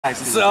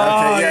So,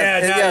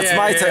 okay, it's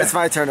my turn. It's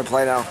my turn to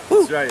play now.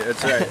 That's right.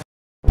 That's right.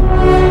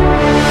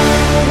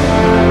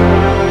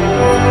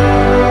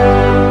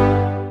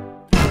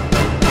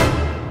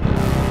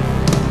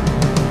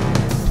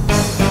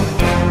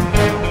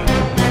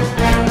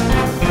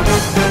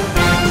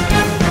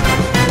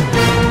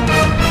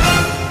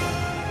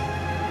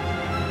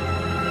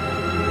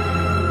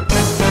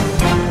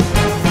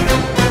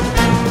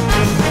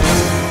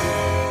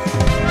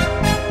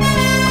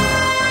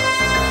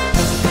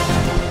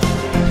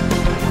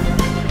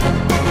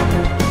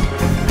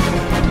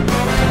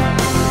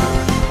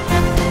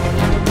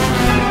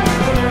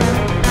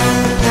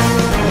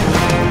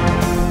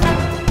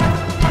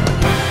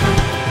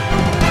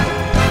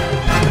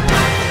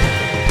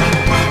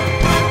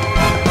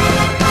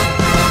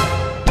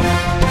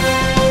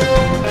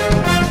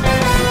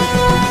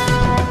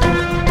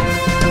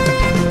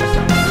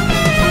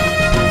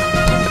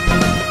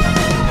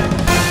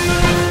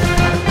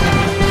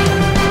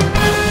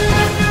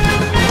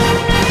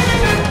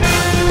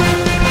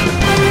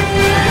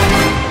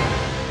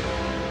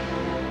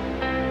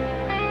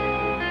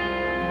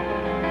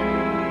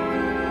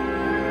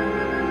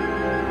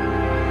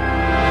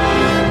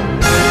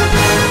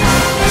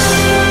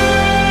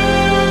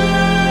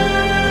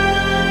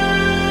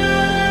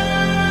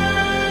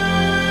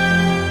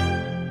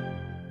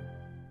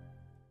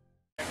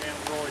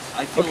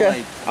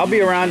 Okay, I'll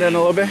be around in a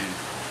little bit.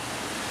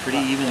 Pretty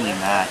evenly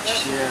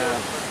matched.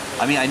 Yeah.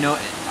 I mean, I know.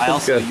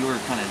 You were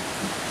kind of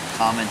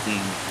commenting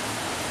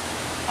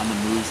on the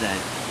moves that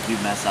you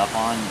mess up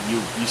on.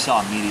 You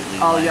saw immediately.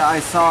 Oh like, yeah, I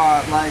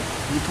saw like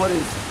you put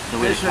his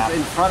bishop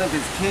in front of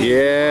his king.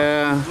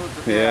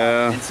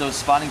 Yeah. And so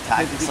spotting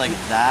tactics like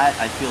that,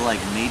 I feel like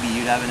maybe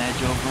you'd have an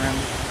edge over him.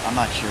 I'm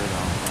not sure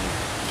though.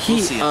 Like, we'll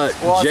see.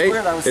 Well, Jay, it's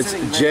weird. I was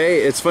sitting there.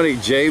 Jay. It's funny.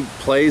 Jay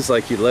plays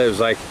like he lives.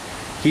 Like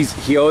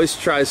he always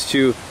tries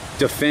to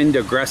defend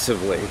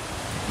aggressively.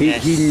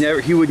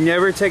 He would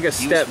never take a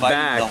step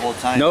back. The whole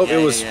time. Nope,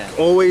 it was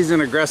always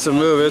an aggressive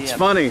move. It's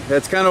funny.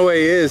 That's kind of the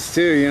way he is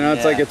too. You know,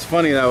 it's like it's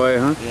funny that way,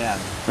 huh? Yeah,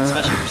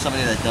 especially for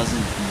somebody that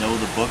doesn't know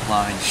the book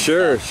line.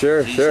 Sure.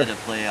 He said to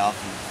play off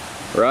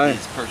of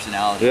his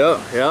personality.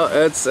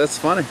 Yeah. It's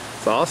funny.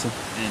 It's awesome.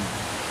 And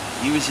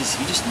he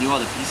just knew how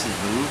the pieces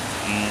moved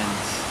and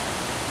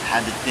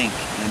had to think.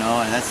 You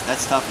know, and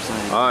that's tough for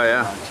somebody. Oh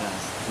yeah.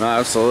 Chess. No,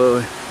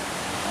 absolutely.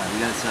 All right, we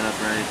got it set up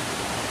right.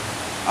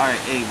 All right,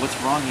 hey, what's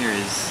wrong here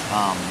is,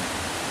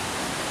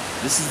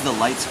 this is the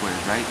light squares,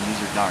 right? And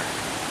these are dark.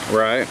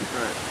 Right.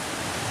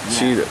 Yeah.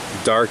 See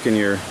dark in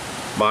your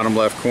bottom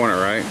left corner,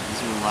 right?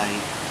 These are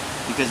light,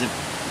 because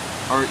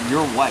or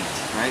you're white,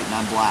 right? And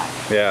I'm black.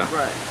 Yeah.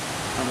 Right.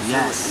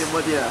 Yes.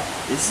 Yeah.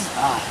 This is, it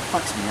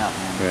fucks me up,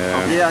 man.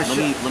 Yeah. Okay, Yeah,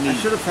 I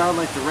should have found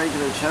like the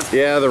regular chess.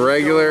 Yeah, the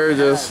regular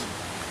just.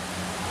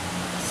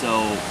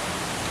 So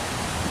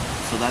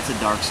that's a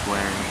dark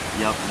square.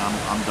 Yep, and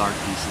I'm dark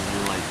pieces.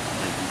 You're light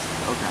pieces.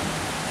 Okay.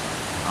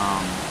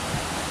 Well,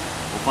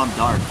 if I'm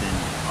dark, then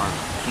our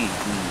king and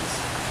queen is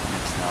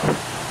mixed up.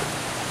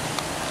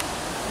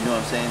 You know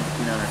what I'm saying?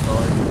 Queen on our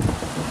color.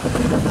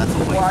 That's a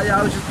white. Well, yeah,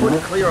 I was just putting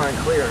clear on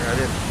clear. I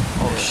didn't.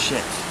 Oh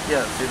shit.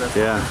 Yeah. See, that's.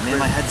 Yeah. Man,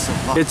 my head's so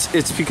fucked.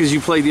 It's because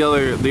you played the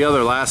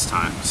other last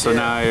time, so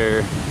now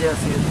you're. Yeah.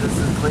 See, this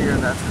is clear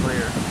and that's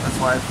clear. That's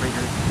why I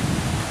figured.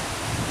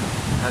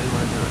 How do you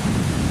want to do it?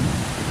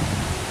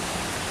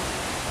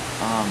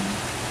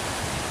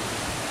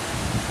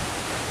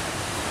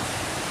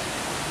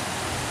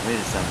 Wait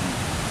a second.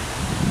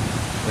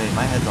 Wait,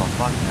 my head's all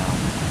fucked now.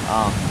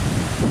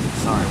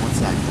 Sorry, one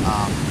sec.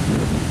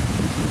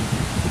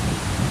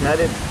 Yeah, I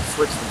didn't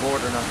switch the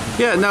board or nothing.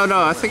 Yeah, no,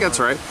 I think that's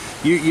right.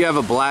 You have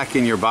a black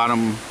in your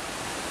bottom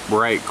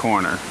right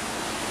corner.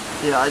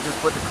 Yeah, I just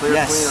put the clear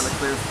queen on the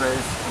clear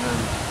space, and then.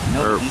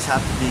 No, these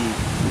have to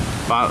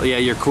be. Yeah,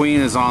 your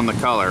queen is on the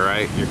color,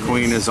 right? Your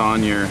queen is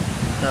on your.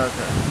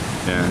 Okay.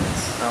 Yeah.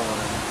 Oh,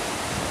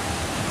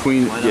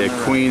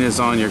 whatever. Queen is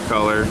on your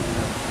color.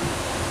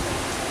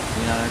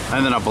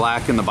 And then a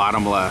black in the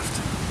bottom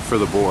left for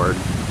the board.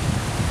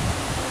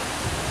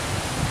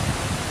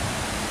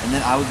 And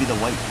then I would be the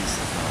white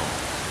pieces though.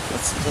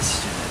 Let's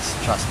just do this.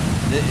 Trust me.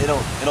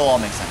 It'll all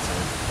make sense.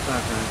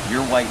 Okay.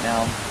 You're white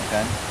now,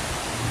 okay?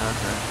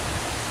 Okay.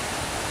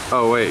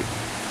 Oh wait.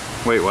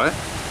 Wait, what?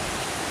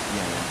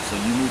 Yeah. So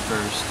you move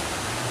first.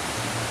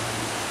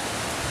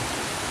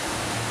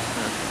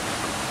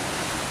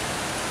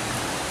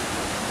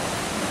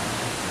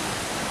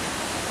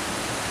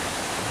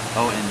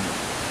 Oh, and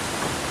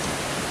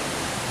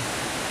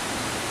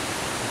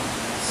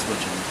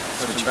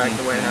switching back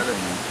the way I had it.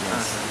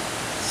 Yes. Okay.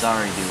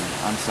 Sorry, dude.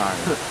 I'm sorry.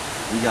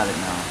 We got it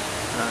now.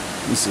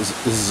 This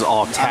is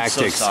all tactics.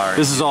 I'm so sorry.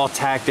 This is all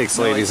tactics,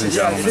 ladies and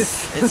gentlemen.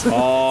 It's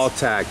all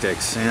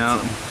tactics. You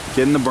know,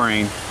 get in the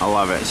brain. I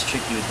love it. It's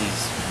tricky with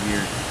these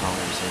weird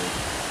colors here.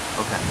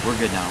 Okay, we're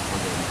good now. We're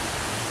good.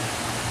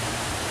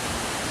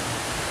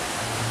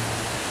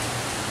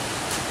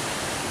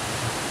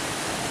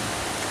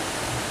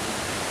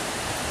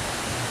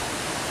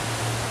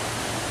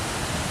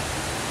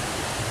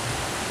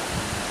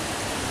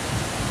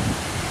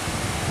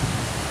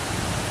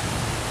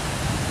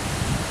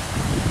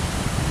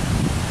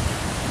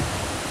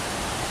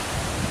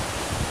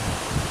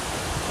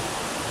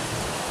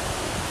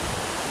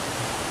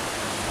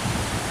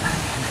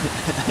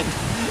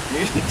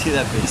 do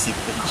that basic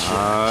bitch shit.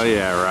 Oh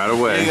yeah, right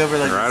away. Over,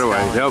 like, right away.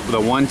 scouting. Yep,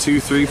 the 1, 2,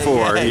 3,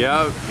 4. Yeah.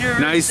 Yep. You're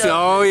Nice. so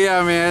Oh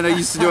yeah, man. I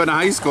used to do it in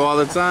high school all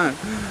the time.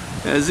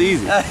 It's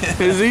easy.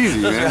 It's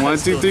easy, Those are man. high 1, 2,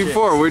 school 3, tricks.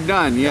 4. We're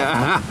done.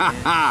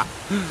 Yeah.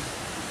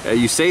 Yeah,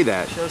 you say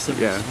that. Show some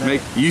Yeah.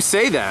 respect. You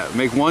say that.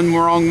 Make one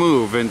wrong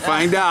move and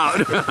find out.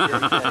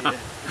 Yeah.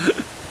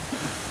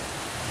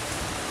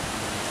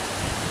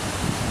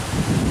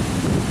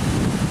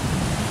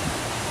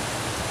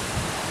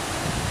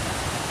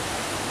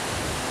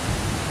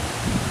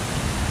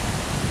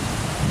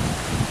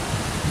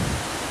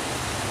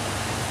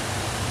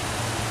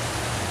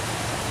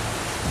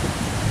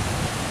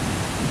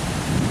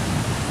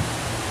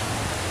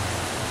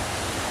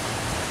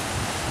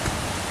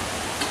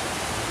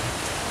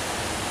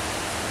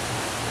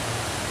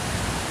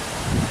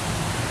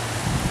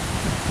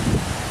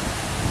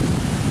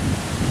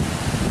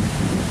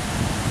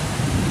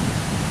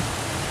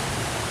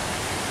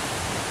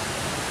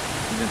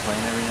 You've been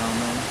playing every now and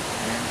then?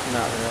 Aaron?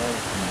 Not really.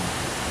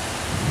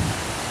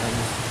 I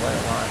used to play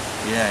a lot.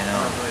 Yeah, I I know.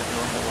 don't really do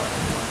a whole lot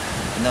anymore.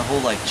 And the whole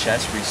like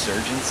chess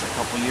resurgence a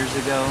couple years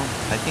ago,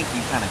 I think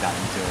you kind of got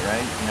into it,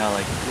 right? You know,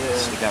 like Yeah.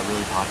 it got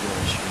really popular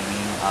in streaming.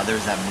 There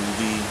was that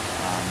movie,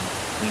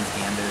 Queen's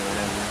Gambit or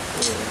whatever.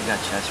 Yeah. It got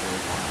chess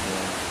really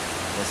popular.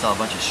 I saw a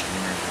bunch of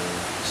streamers were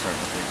starting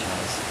to play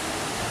chess.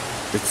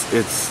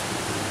 It's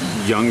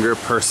younger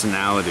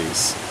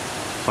personalities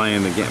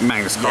playing the game.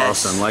 Magnus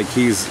Carlsen, like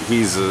he's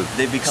a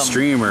They've become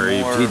streamer.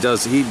 more- he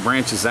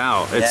branches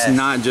out. It's Yes.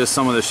 not just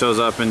someone that shows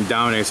up and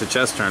dominates a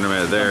chess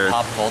tournament. They're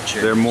pop culture.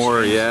 they're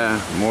more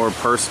streams. more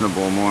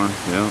personable, more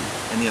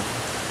And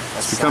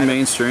It's become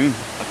mainstream.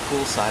 A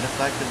cool side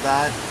effect of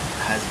that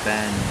has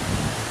been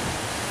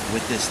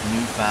with this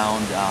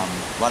newfound, a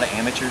lot of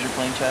amateurs are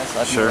playing chess. A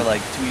lot of people Sure. are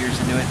like 2 years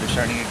into it, they're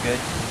starting to get good.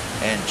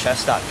 And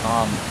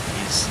chess.com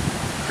is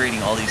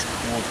creating all these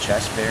cool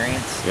chess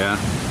variants. Yeah.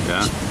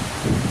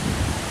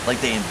 Like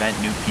they invent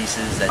new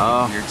pieces that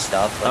Oh. do weird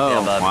stuff. Like Oh, they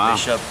have a wow.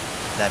 bishop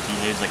that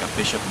behaves like a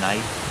bishop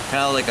knight.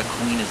 Kind of like a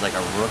queen is like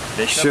a rook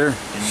bishop Sure,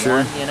 in sure.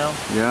 one, you know?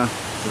 Yeah.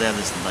 So they have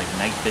this like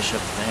knight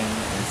bishop thing.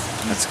 And it's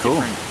these That's cool.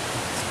 different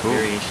It's cool.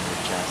 variations of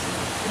chess.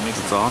 It makes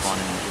That's it awesome. fun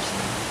and interesting.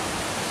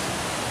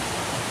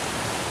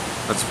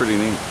 That's pretty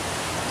neat.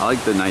 I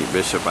like the knight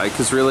bishop,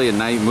 because really a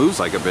knight moves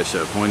like a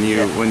bishop when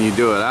you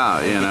do it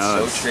out. You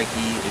know, It's so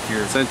tricky if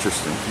you're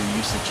interesting. if you're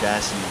used to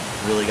chess. You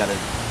really gotta. It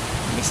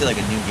makes it like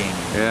a new game.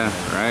 Yeah,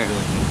 You right.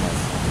 Really think about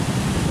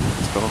stuff.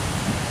 It's cool.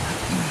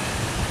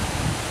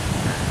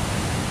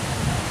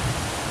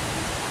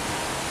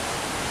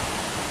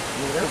 I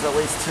mean, there was at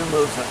least 2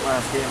 moves that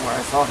last game where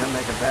I saw him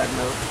make a bad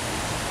move.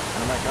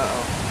 And I'm like,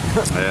 uh-oh.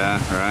 Yeah,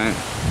 right.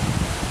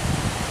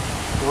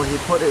 Well, he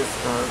put his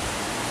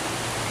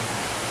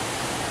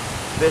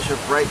bishop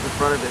right in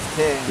front of his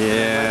king.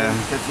 Yeah.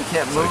 Because you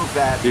can't move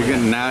that. You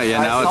can now, yeah,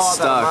 I now saw it's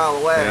that stuck. a mile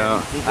away. Yeah.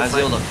 and he I was just,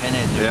 able to pin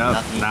it. There Yeah, was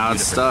nothing you now could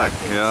it's do to stuck,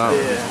 protect it, yeah. so it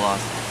Yeah. was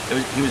lost.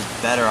 He was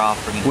better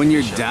off bringing. When the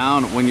you're bishop.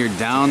 down, to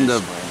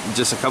Just right.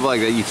 just a couple like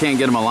that, you can't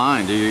get them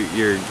aligned.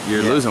 You're Yeah.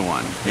 losing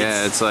one.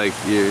 Yeah, it's like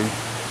you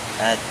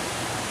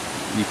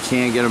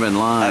can't get them in At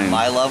line.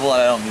 my level,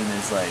 I don't mean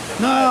this like.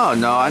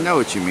 No, I know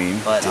what you mean.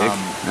 But Dick.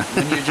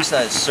 when you're just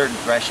at a certain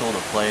threshold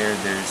of player,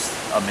 there's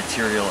a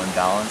material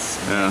imbalance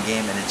in Yeah. the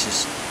game, and it's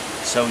just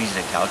so easy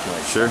to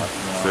calculate. Sure, stuff,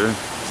 you know? sure.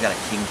 He's got a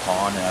king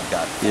pawn, and I've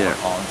got 4 Yeah,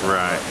 pawns.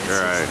 right,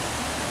 right. I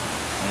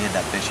need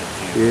that bishop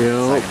too. Yep. It's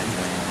not gonna do anything.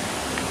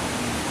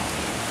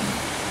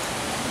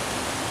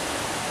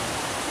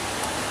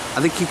 I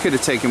think he could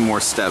have taken more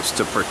steps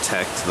to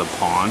protect the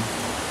pawn.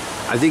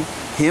 I think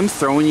him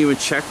throwing you a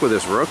check with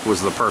his rook was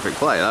the perfect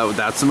play.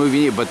 That's the move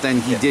you need. But then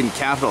he Yeah. didn't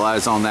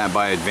capitalize on that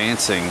by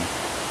advancing.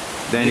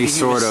 Then Maybe he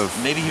sort was, of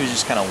maybe he was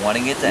just kind of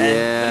wanting it to end, but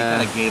Yeah. he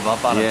kind of gave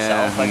up on Yeah,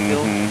 himself. I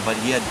feel, mhm. but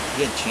he had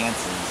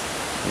chances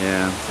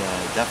yeah. to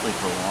definitely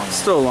prolong it.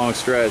 Still a long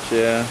stretch,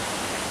 yeah. It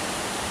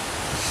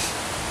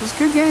was a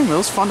good game. It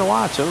was fun to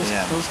watch. It was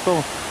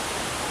cool.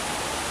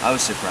 I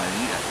was surprised.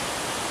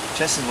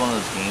 Chess is one of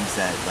those games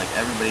that like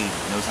everybody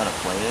knows how to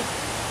play it,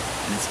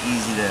 and it's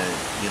easy to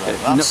be like,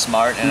 well, I'm No-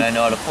 smart and I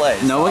know how to play.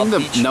 So Knowing I'll the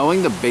beat you.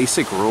 knowing the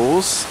basic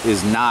rules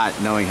is not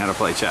knowing how to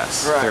play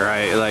chess.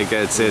 Right. Like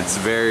it's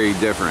very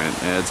different.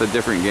 It's a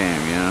different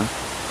game, you know.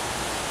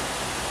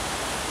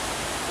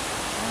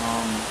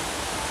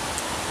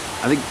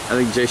 I think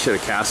Jay should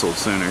have castled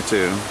sooner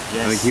too.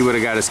 Yes. I think he would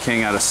have got his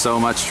king out of so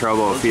much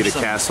trouble Those if he'd are have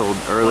some castled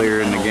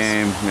earlier in the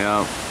game.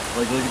 fundamentals. Yep.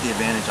 Like look at the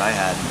advantage I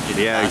had.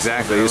 Getting Yeah, castled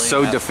exactly. He was early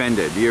so and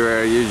defended. You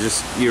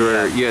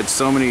had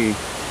so many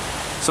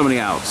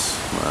outs.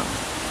 Well,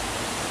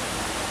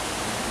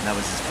 that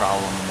was his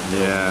problem in the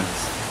middle. Yeah.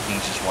 His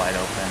king's just wide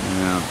open.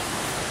 yeah.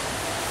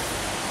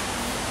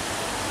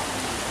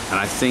 And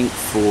I think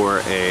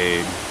for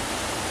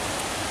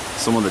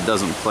someone that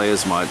doesn't play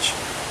as much,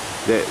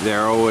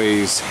 they're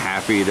always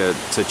happy to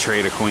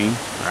trade a queen,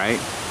 right?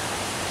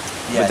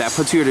 But that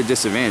puts you at a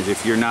disadvantage.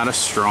 If you're not a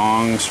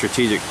strong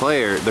strategic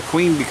player, the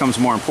queen becomes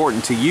more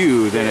important to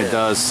you than it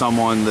does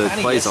someone that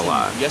Kinda plays a yes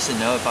lot. Yes and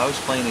no. If I was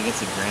playing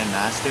against a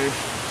grandmaster,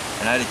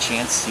 and I had a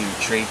chance to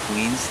trade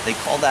queens, they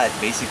call that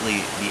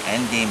basically the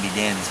end game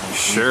begins when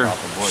queens are off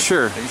the board.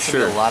 There used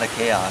to be a lot of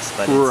chaos,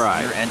 but it's, you're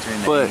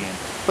entering the end game.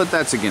 But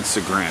that's against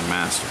the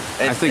grandmaster.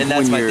 I think and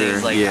that's when my thing. you're,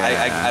 Is like,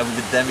 I would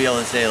then be able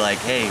to say like,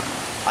 hey,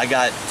 I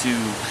got to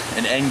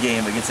an end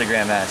game against a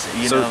grandmaster.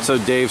 You know? So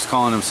Dave's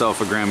calling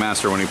himself a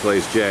grandmaster when he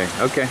plays Jay.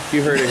 Okay,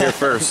 you heard it here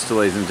first,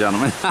 ladies and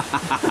gentlemen.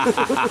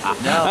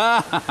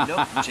 No,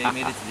 nope. Jay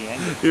made it to the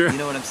end game. You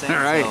know what I'm saying?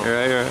 Right.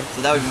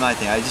 So that would be my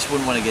thing. I just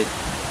wouldn't want to get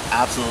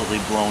absolutely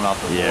blown off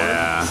the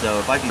board. So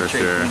if I can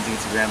trade queens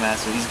against a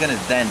grandmaster, he's gonna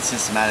then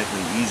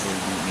systematically easily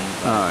beat me.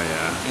 But,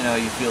 you know,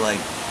 you feel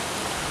like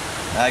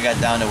I got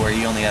down to where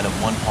he only had a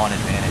 1 pawn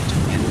advantage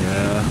at the end of the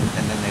game,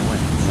 and then they win.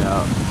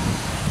 So.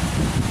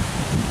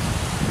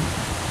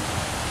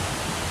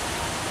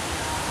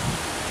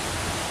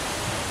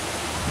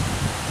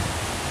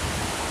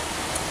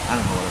 I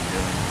don't know what I'm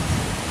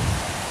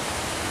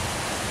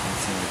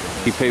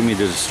doing. He paid me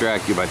to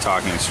distract you by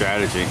talking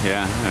strategy.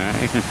 Yeah. All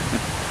right.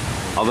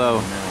 Although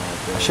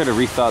I should have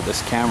rethought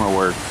this camera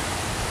work.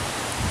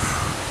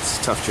 It's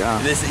a tough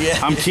job.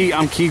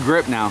 I'm key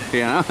grip now.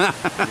 You know.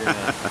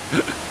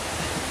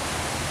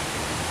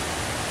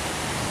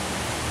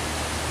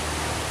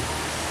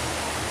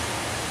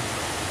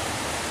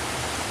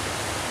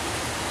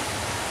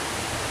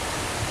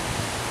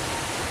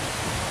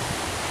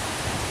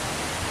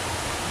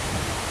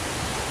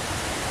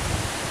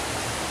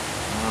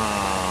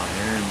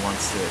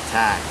 To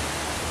attack.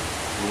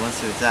 Who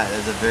wants to attack? You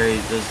had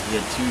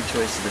 2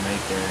 choices to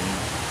make there. And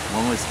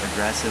one was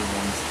aggressive,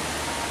 one was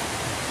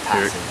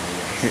passive,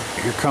 I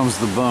guess. Here comes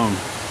the bone.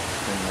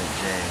 Something like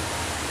Jay.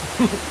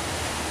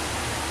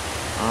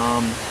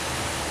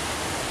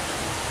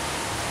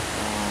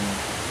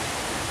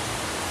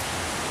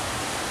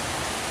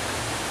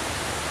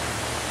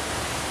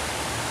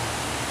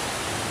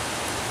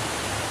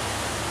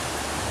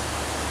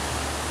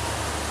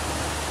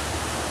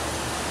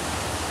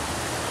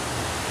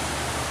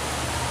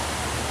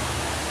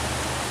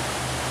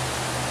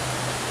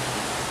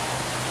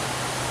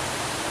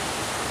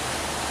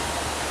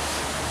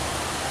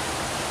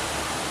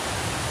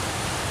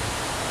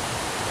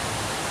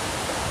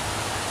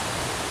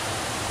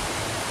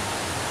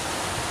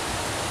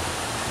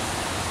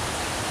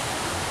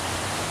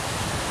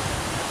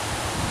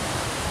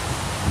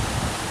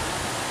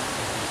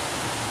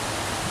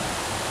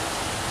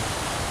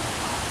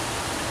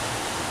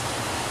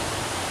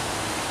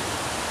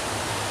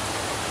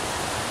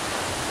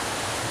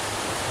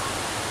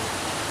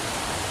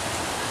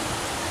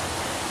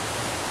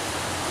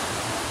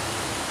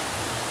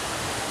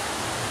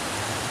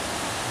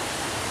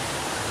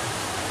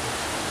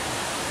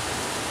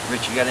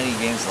 Rich, you got any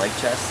games like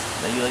chess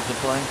that you like to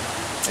play?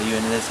 Are you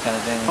into this kind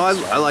of thing? Oh,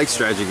 I like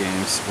strategy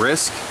games.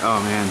 Risk? Oh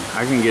man,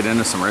 I can get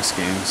into some Risk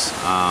games.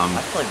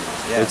 I've played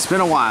Risk, yeah. It's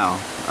been a while.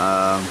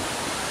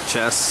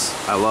 Chess,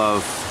 I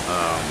love.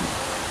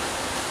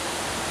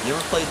 You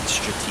ever played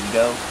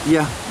Stratego?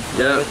 Yeah.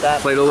 With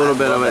that? Played a little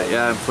bit of it.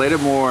 Yeah, I played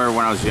it more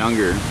when I was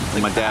younger.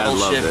 Like my dad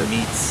loved it.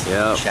 Meets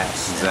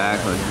chess.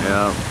 Exactly.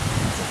 Yeah. Yep.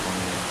 It's a fun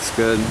game. It's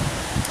good.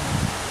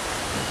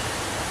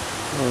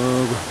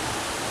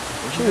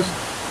 What'd you do?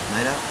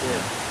 Night Out?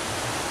 Yeah.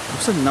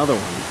 There's another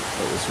one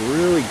that was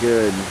really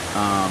good.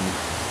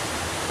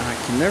 And I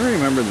can never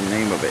remember the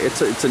name of it.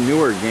 It's a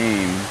newer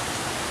game.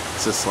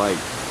 It's just like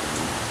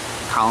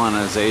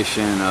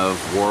colonization of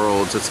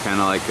worlds. It's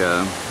kind of like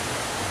a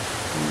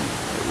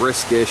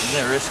Risk-ish.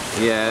 Isn't it Risk?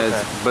 Yeah,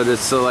 okay. But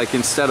it's so like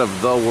instead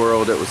of the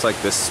world, it was like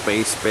this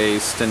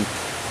space-based, and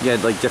you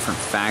had like different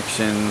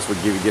factions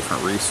would give you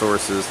different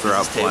resources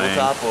throughout playing.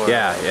 Tabletop or?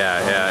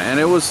 Yeah. And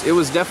it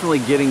was definitely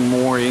getting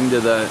more into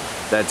that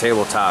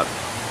tabletop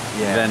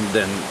than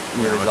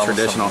you know,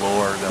 traditional.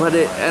 But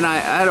and I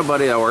had a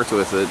buddy I worked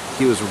with that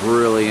he was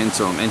really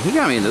into them, and he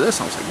got me into this.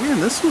 I was like, man,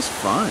 this was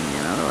fun.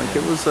 You know, like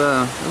it was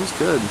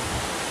good.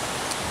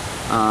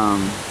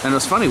 And it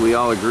was funny. We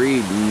all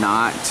agreed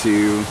not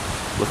to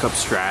look up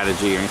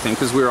strategy or anything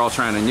because we were all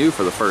trying to new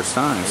for the first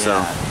time. So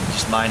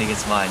just mind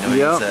against mind. And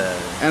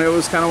it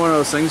was kind of one of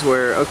those things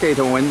where, okay,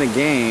 to win the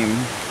game,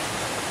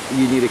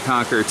 you need to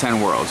conquer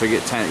 10 worlds or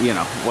get 10, you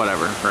know,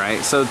 whatever,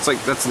 right? So it's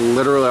like that's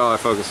literally all I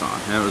focused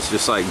on. And it was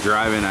just like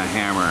driving a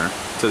hammer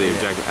to the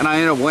objective. And I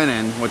ended up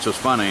winning, which was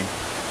funny.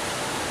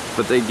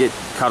 But they get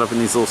caught up in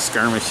these little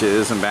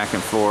skirmishes and back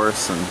and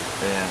forth, and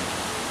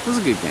it was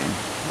a good game.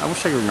 I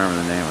wish I could remember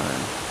the name of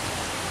it.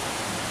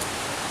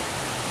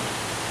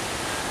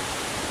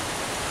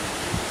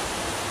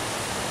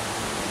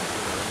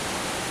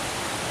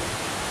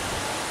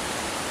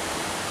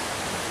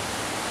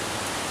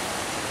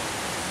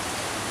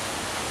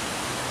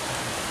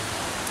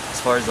 As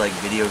far as like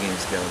video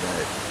games go,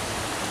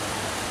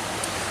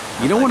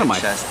 you know, one of my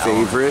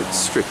favorite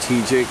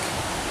strategic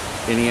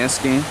NES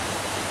game?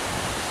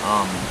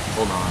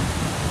 Hold on.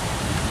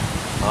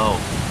 Oh.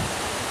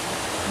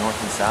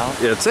 North and South?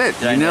 Yeah, that's it.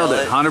 You nailed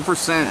it.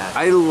 100%.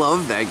 I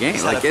love that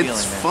game. Like,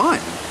 it's fun.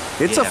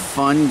 It's a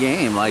fun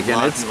game, like, A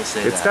lot and of people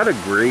say it's that. got a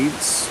great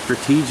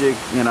strategic,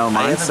 you know, mindset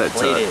I haven't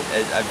played to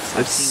it. I've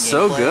It's seen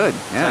so gameplay, good. so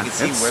Yeah, I can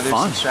see it's where there's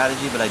fun. some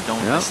strategy, but I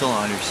Yep. still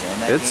don't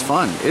understand that. It's game.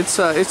 fun. It's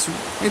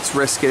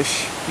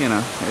riskish, you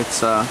know.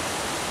 It's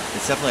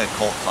It's definitely a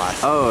cult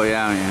classic. oh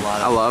yeah, man.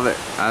 I love it.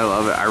 I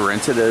love it. I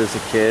rented it as a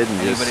kid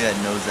and Anybody just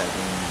that knows that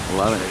game,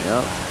 love it. straight Yep.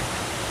 up buy it.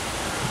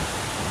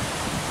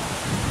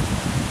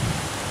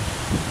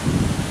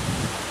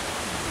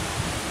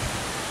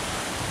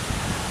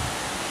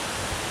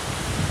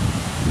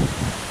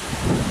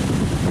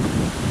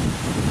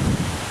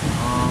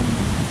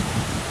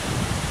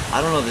 I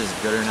don't know if this is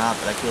good or not,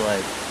 but I feel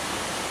like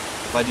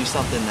if I do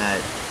something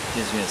that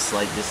gives me a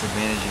slight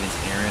disadvantage against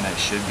Aaron, I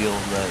should be able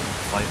to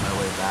fight my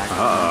way back.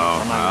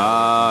 Uh-oh.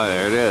 Oh,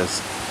 there it is.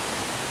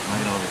 I'm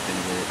not gonna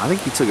overthink it. I think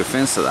he took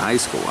offense to the high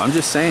school. I'm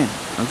just saying.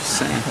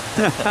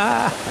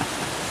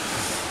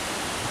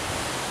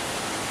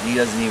 He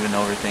doesn't even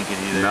overthink it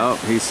either. Nope,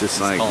 he's just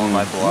like, calling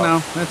my bluff.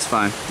 no, that's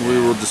fine. We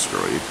Yeah. will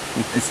destroy you.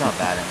 It's not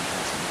bad, Aaron.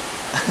 Trust me.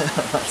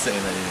 I'm not saying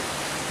that either.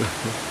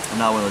 I'm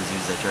not one of those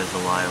dudes that tries to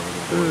lie over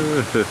the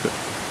board.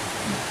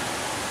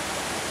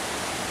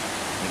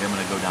 Like I'm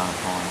gonna go down a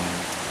pawn here.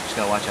 Just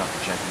gotta watch out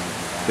for checkmate.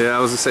 Yeah, I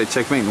was gonna say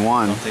checkmate in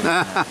one. Don't take it from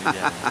that dude,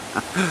 yeah.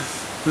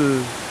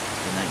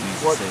 And that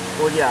easy to say.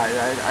 Well, yeah,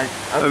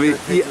 I mean,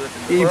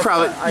 you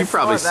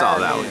probably saw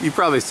that one. You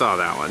probably saw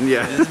that one.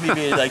 Yeah. This is me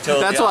being like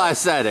totally. That's why I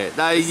said it.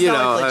 This is You how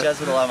know. I play chess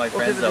with a lot of my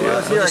friends. Though.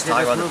 Well, We'll just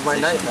talk about the move my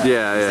knight position.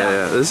 back.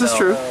 Yeah. This is So,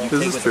 true. You This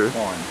take is with true. the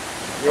pawn.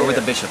 Or with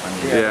the bishop, I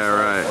mean. Yeah,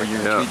 right. Or you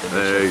Yep. retreat the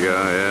bishop. There you go.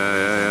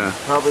 Yeah.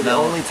 Probably the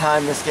No. only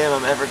time this game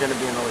I'm ever going to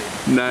be in the lead.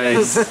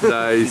 Nice, He's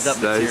nice, up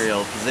nice.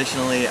 material.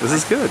 Positionally, This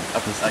is good.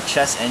 A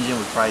chess engine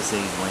would probably say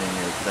he's winning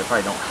here because I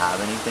probably don't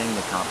have anything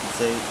to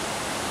compensate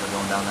for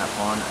going down that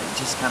pawn. It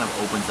just kind of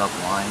opens up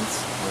lines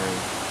where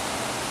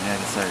I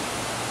can start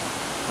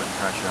putting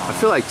pressure on. I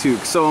feel like too.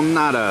 So I'm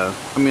not a.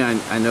 I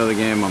mean, I know the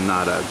game.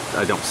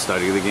 I don't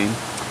study the game.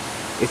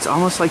 It's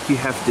almost like you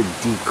have to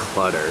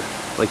declutter.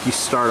 Like you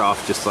start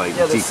off just like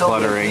there's so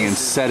many decluttering and pieces.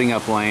 setting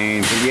up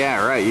lanes.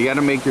 Yeah, right. You got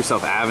to make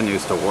yourself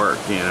avenues to work.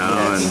 You know.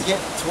 Yeah, and, if you get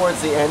towards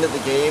the end of the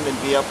game and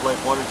be up like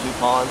 1 or 2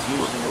 pawns,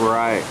 usually you're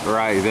right.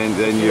 Then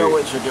you know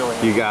what you're doing.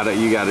 You got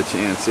a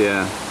chance.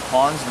 Yeah.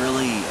 Pawns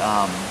really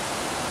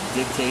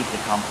dictate the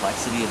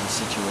complexity of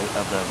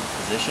the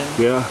position.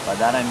 Yeah. By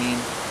that I mean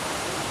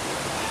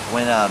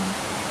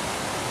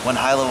when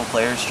high-level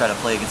players try to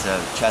play against a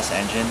chess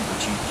engine,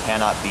 which you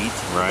cannot beat,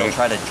 Right. they'll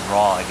try to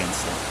draw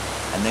against it,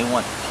 and they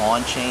want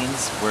pawn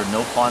chains where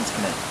no pawns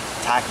can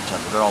attack each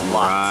other. They're all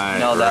locked. Right. You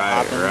know that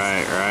happens.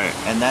 Right.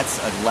 And that's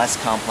a less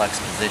complex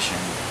position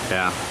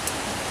Yeah.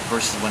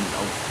 versus when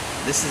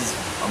this is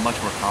a much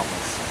more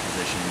complex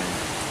position.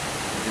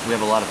 And we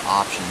have a lot of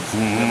options. We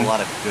have a lot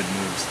of good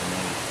moves to make.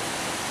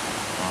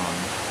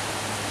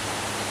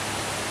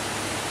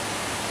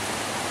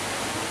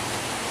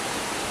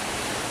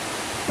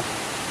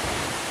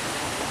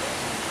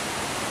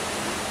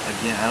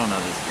 Again, I don't know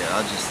this good.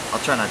 I'll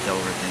try not to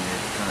overthink it.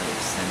 Try not to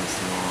extend this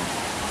too long.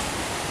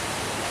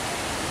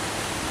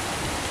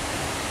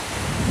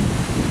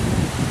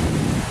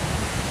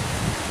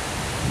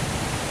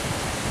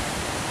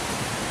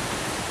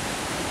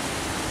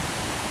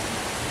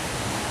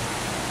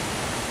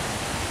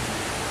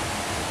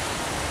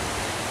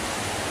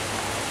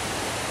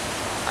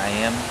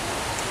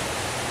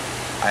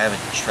 I have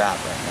a trap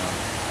right now.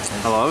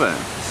 I love it.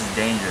 This is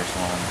dangerous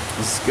one.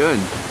 This is good.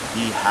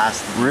 He has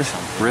to do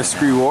something. Risk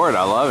right now. reward.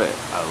 I love it.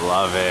 I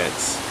love it.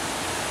 So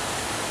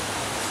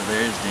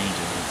there is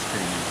danger. It's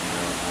pretty easy to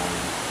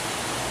avoid.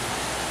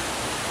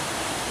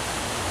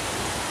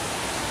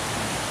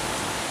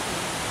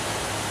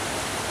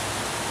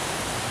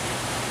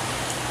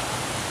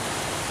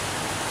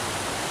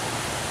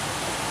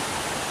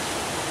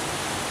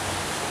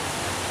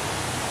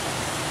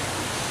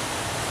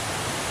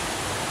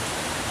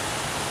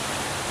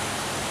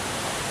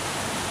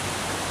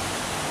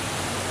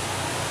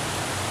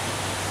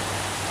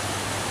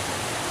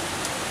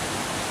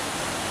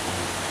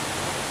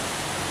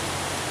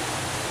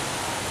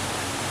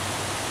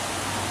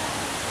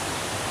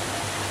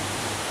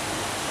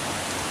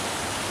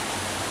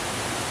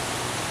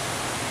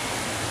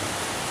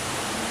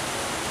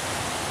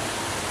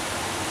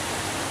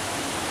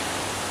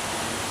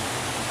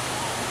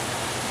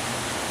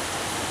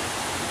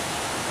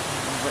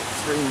 Like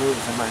 3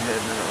 moves in my head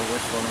and I don't know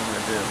which one I'm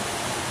going to do.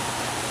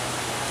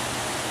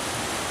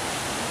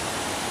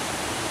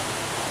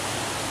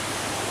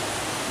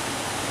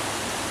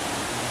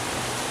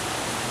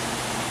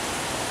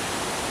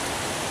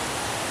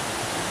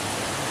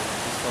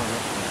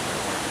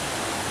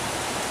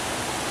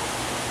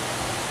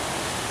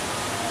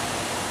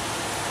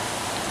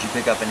 Did you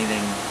pick up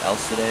anything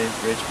else today,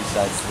 Rich,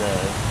 besides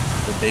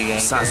the big anchor?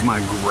 Besides my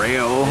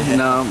grail,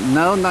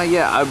 no, not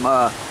yet. I'm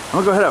gonna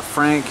go ahead at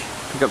Frank.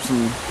 Pick up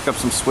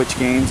some switch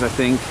games. I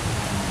think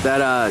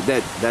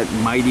that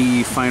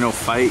mighty Final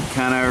Fight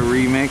kind of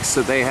remix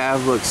that they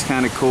have looks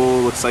kind of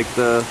cool. Looks like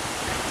the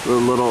The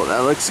little,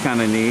 that looks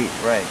kind of neat.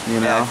 Right. You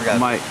know, yeah, I forgot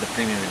might, the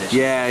premium edition.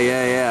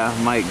 Yeah.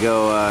 Might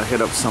go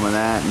hit up some of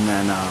that, and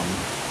then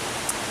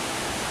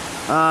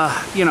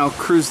you know,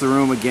 cruise the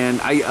room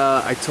again.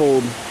 I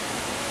told,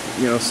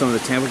 you know, some of the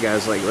Tampa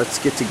guys, like, let's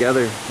get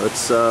together.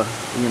 Let's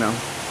you know,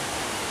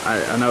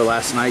 I know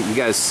last night you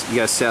guys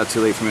stayed out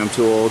too late for me. I'm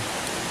too old.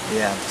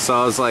 Yeah. So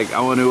I was like,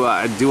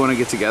 I do want to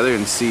get together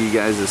and see you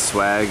guys'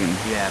 swag and.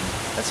 Yeah,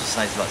 that's what's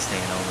nice about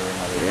staying over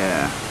another day.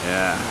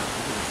 Yeah.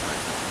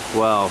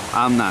 Well,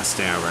 I'm not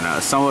staying over now.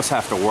 Some of us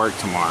have to work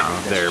tomorrow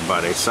there,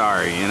 buddy.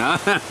 Sorry, you know?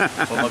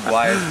 Well,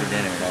 McGuire's for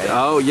dinner, right?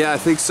 Oh, yeah, I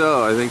think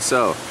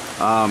so.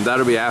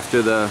 That'll be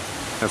after the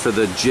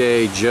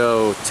J.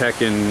 Joe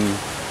Tekken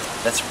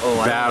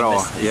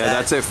battle. Yeah,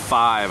 that's at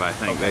 5, I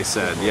think they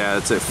said. Cool. Yeah,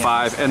 it's at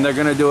 5. And they're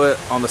going to do it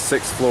on the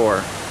 6th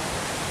floor.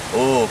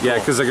 Oh, cool. Yeah,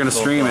 because they're going to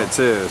stream it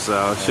too,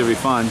 so it should be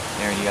fun.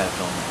 Aaron, you got to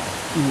film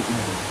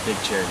that. Big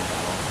charity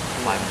battle.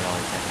 $500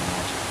 Tekken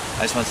match.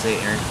 I just want to say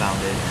Aaron found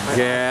it.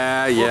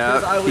 Yeah.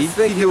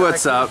 He knew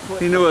what's up.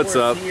 He knew what's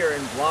up. Here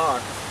and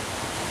block.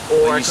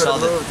 Or I could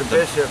have moved the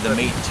bishop. The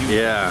mate 2,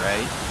 yeah.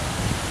 Right?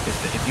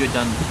 If you had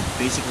done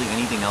basically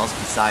anything else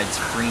besides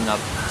freeing up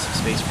some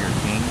space for your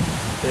king,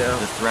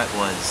 the threat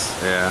was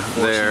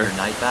forcing your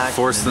knight back.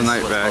 Force the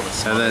knight back,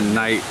 and then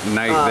knight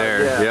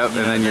there. Yeah. Yep,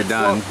 and then you're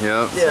done.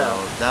 Yep. Yeah.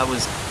 So that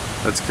was.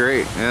 That's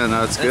great. Yeah,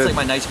 no, it's good. It's like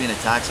my knight's being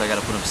attacked, so I got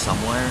to put him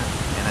somewhere,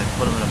 and I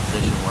put him in a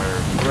position where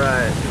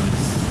it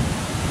was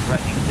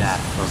threatening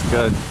death. That was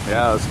good.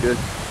 Yeah, that was good.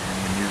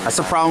 That's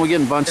the problem with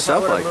getting bunched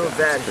up like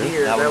that. that.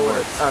 Here, that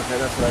would have. Okay,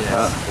 that's what I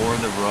thought. Or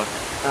the rook.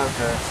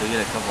 Okay. So you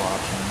had a couple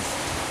options.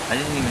 I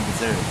didn't even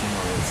consider the king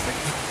over. It's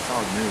like a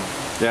solid move.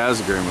 Yeah, that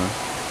was a great move.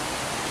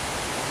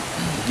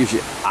 It gives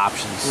you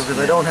options. Because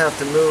I don't have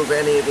to move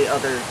any of the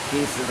other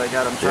pieces. I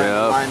got them trying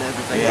to line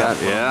everything up.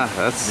 Yeah,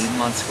 that's. Leave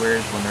them on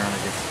squares when they're on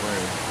a good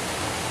square.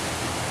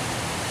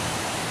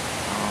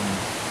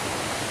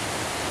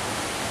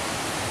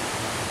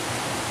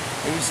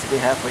 I used to be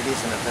halfway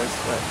decent at this,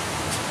 but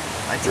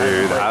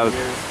dude,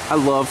 I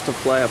love to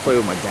play. I play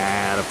with my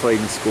dad. I played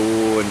in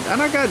school,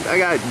 and I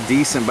got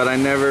decent, but I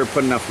never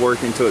put enough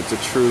work into it to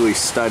truly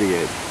study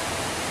it.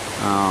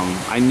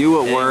 I knew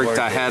it worked.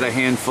 I had a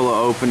handful of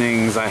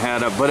openings.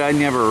 But I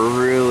never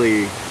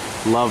really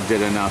loved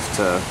it enough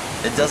to.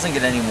 It doesn't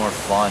get any more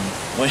fun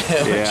when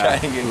we're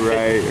trying to get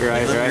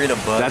right. read a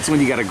book. That's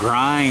when you gotta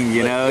grind.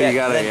 You know, you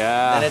gotta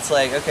Then it's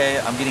like, okay,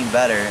 I'm getting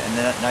better, and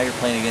then now you're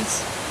playing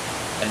against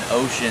an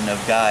ocean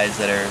of guys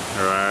that are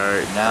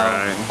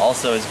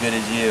also as good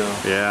as you.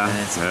 Yeah. And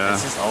it's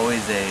just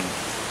always a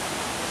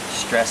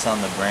stress on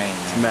the brain.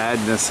 It's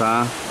madness,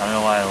 huh? I don't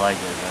know why I like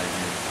it, but I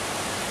do.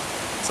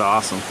 It's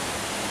awesome.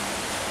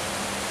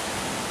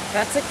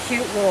 That's a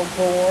cute little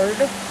board.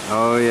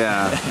 Oh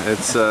yeah,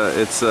 it's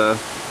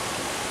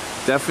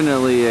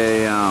definitely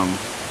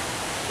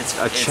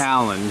a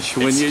challenge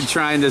when you're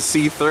trying to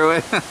see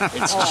through it.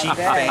 It's cheap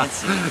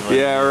fancy.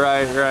 Yeah,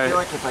 right. I feel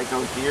like if I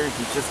go here,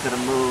 he's just gonna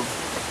move.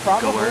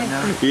 Probably.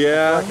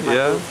 Yeah, if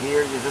I move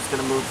here, you're just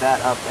gonna move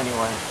that up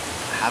anyway.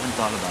 I haven't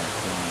thought about it,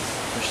 to be honest.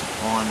 Push the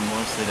pawn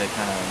mostly to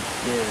kind of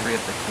free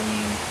up the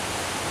queen.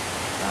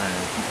 I don't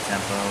know, keep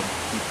tempo,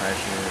 keep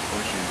pressure,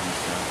 horseshoes and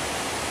stuff.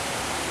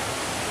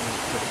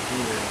 Put it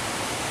here.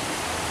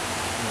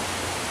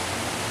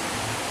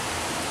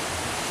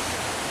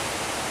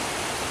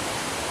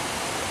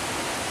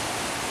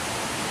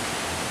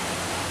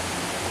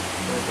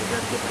 I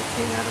gotta get my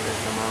king out of there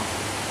somehow.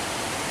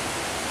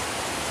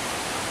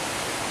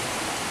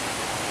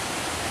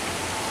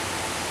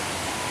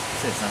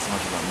 It's not so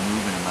much about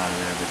moving him out of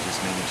there, but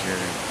just making sure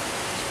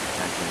he's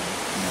protected.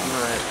 You know?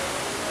 Right.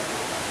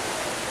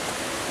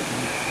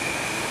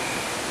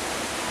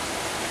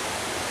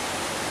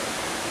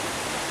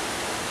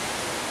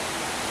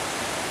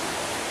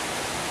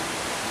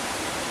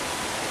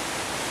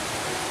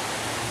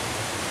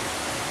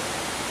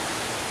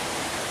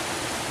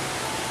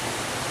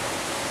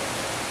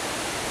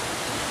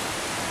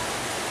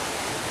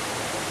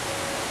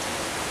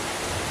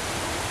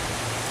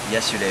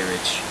 Yesterday,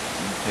 Rich,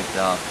 you picked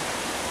up.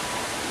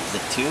 Was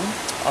it 2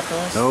 off the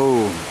list?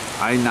 No,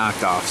 I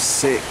knocked off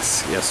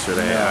 6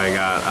 yesterday. No. I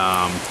got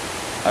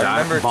I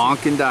remember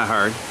Bonk and Die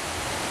Hard.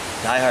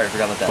 Die Hard, I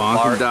forgot about that.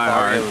 Bonk and Die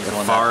Hard. Was the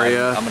one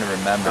Faria. I'm gonna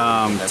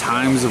remember.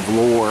 Times of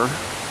Lore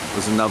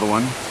was another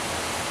one.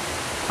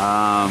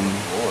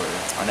 Lore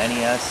on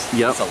NES.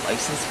 Yep. It's a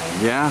license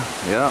game. Yeah.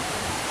 Yep.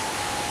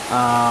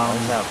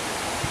 What's that?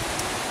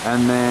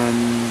 And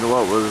then there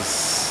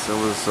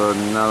was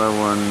another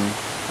one.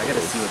 I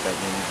gotta see what that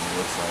game even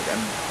looks like.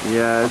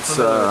 Yeah, I'm it's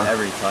familiar with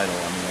every title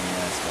on the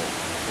NES, but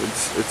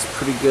it's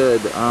pretty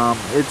good.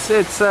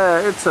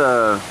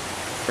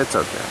 It's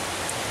okay.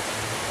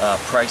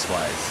 Price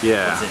wise,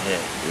 yeah, what's it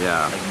hit?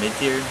 Yeah, like mid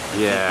tier.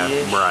 Yeah,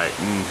 50-ish? right.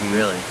 Mm-hmm.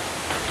 Really.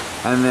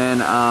 And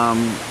then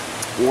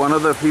one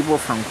of the people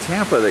from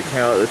Tampa that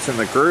came out that's in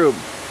the group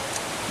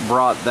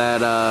brought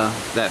that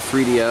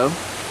 3DO.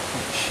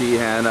 She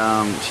had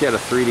a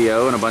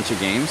 3DO and a bunch of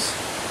games.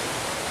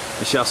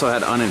 And she also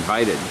had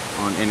Uninvited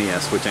on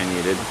NES, which I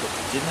needed.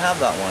 Didn't have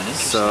that one.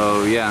 Interesting.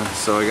 So yeah,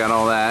 so I got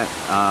all that.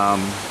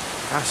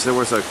 Gosh, there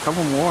was a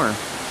couple more.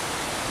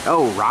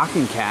 Oh,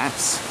 Rockin'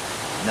 Cats.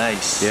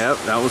 Nice. Yep,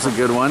 that was a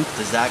good one.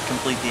 Does that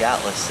complete the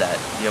Atlas set?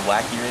 Do you have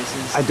Wacky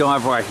Races? I don't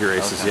have Wacky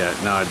Races yet.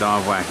 No, I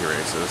don't have Wacky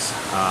Races.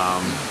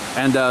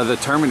 And the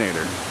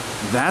Terminator.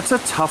 That's a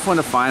tough one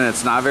to find.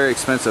 It's not very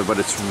expensive, but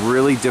it's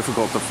really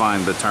difficult to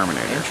find the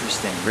Terminator.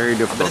 Interesting. Very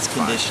difficult. But it's to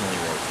find. conditionally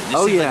rated. It just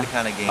Oh seems yeah. like the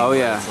kind of game Oh where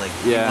yeah. it's like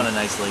Yeah. you want a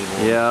nice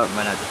label. Yeah. You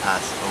might have to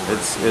pass over.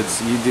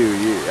 It's you do.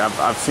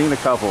 I've seen a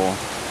couple.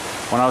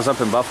 When I was up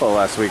in Buffalo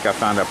last week, I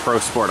found a Pro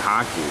Sport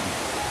Hockey,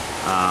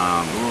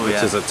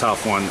 which is a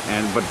tough one,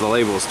 but the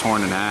label is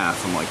torn in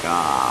half. I'm like,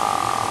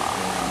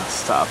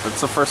 it's tough.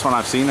 It's the first one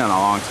I've seen in a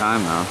long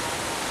time though.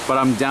 But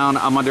I'm down.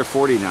 I'm under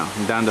 40 now.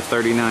 I'm down to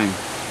 39.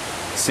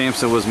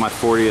 Samson was my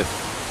 40th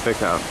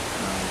pickup.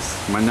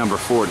 Nice. My number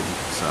 40.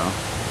 So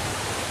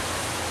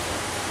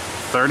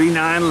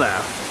 39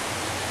 left.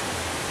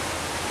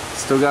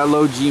 Still got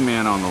Low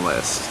G-Man on the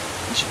list.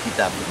 You should keep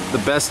that. The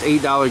best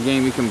 $8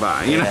 game you can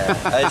buy. You know?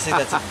 I just think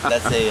that's a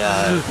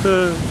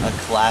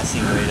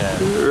classy way to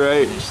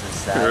finish this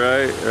set.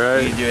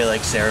 Right. You can do it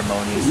like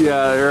ceremonies.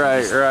 Yeah,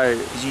 right.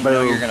 Because you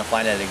know you're gonna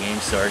find it at a game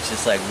store. It's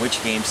just like,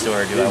 which game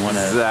store do I want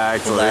to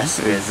bless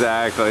with?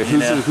 Exactly.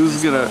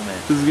 Who's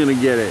gonna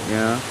get it? You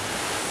know?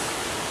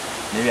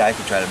 Maybe I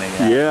could try to make it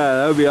happen. Yeah,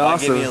 that would be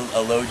awesome. Give me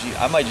a low G.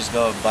 I might just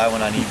go buy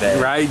one on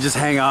eBay. Right, just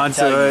hang on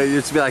to it.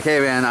 Just be like, hey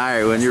man, all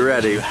right, when you're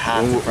ready.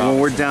 When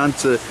we're down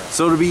to,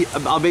 so it'll be,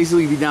 I'll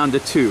basically be down to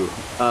 2,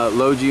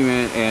 Low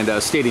G-Man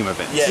and Stadium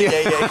Events. Yeah.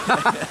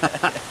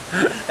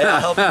 Hey,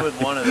 I'll help you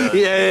with one of those.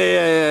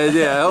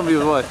 Yeah. Help me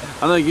with one.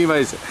 I don't think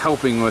anybody's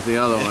helping with the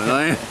other one,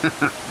 right?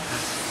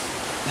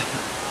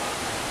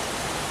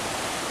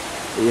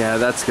 Yeah,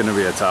 that's gonna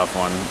be a tough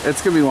one.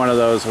 It's gonna be one of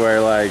those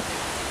where like,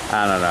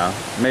 I don't know,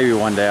 maybe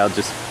one day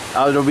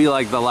it'll be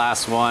like the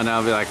last one.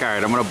 I'll be like, all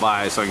right, I'm gonna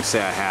buy it so I can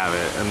say I have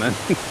it, and then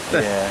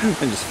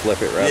and just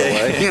flip it right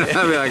away. You know,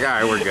 I'll be like, all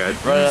right, we're good.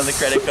 Run it on the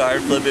credit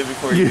card, flip it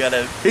before you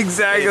gotta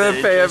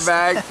pay it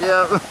back.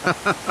 Yep.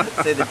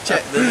 Say the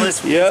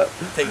list. Yep.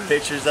 Take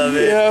pictures of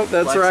it. Yep,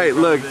 that's right.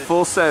 Look,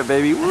 full set,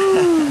 baby.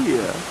 Woo!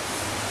 Yeah.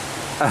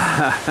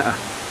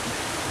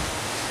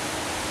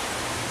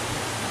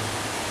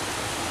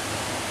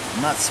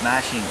 I'm not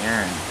smashing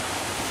Aaron.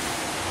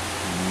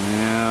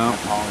 Yeah. I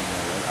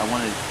apologize. I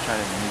wanted to try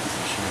to make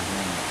some sure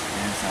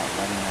Aaron's not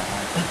letting that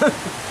happen.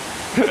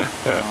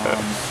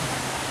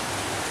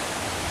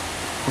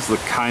 This is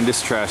the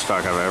kindest trash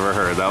talk I've ever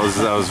heard. That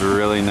was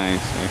really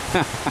nice.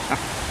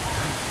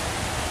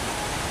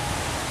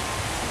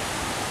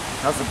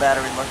 How's the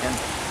battery looking?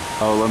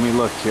 Oh, let me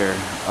look here.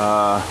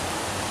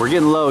 We're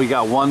getting low. You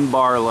got 1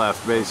 bar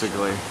left,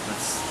 basically.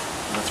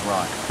 Let's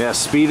rock. Yeah,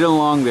 speed it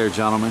along there,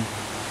 gentlemen.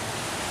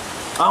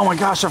 Oh my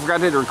gosh, I forgot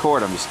to hit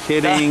record. I'm just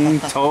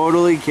kidding.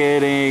 Totally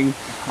kidding.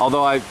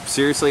 Although I've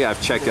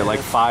checked it like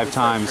 5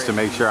 times to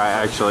make sure I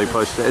actually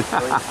pushed it.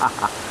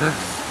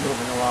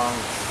 Moving along.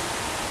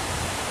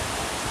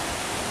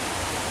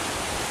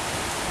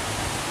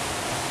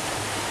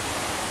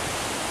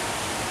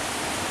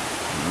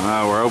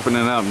 Oh, we're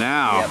opening up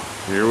now. Yep.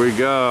 Here we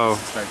go.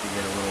 Start to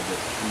get a little bit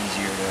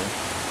easier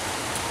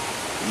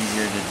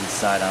to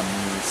decide on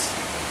moves.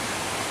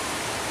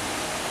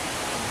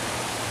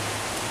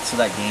 So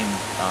that game,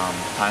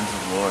 Times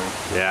of Lore.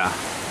 Yeah.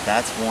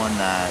 That's one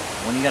that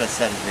when you got a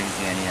set as big as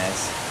the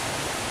NES,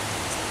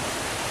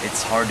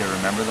 it's hard to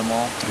remember them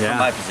all. Yeah.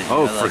 From my position.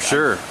 Oh, you know, for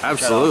sure.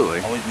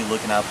 Absolutely. Always be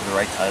looking out for the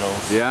right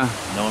titles. Yeah.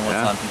 Knowing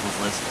what's on people's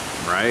list.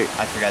 Right.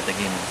 I forgot the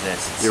game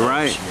exists. It's You're so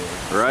right.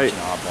 obscure. Right.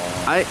 Such an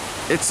oddball.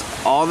 It's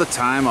all the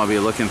time I'll be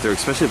looking through,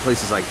 especially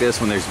places like this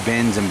when there's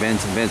bins and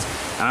bins and bins,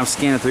 and I'm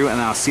scanning through it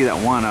and I'll see that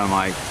one and I'm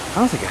like, I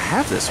don't think I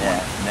have this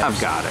one. I've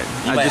got it.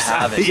 You might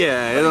have it.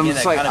 Yeah, and I'm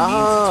just like,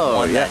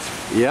 oh, yeah.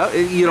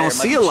 You don't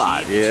see a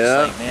lot.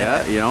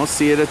 Yeah, you don't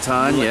see it a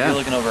ton. You're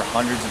looking over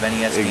hundreds of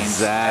NES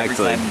games every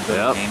time you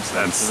go to the game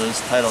store. So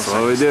those titles. That's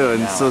what we do.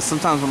 And so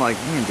sometimes I'm like,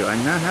 man, do I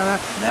not have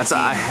that?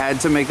 I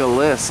had to make a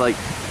list. Like,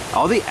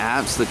 all the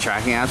apps, the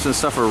tracking apps and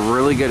stuff are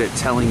really good at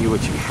telling you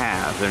what you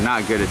have. They're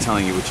not good at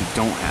telling you what you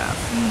don't have.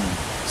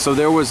 So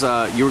there was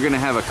you were gonna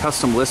have a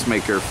custom list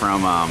maker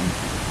from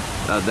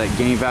that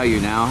Game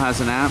Value Now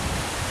has an app,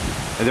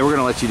 and they were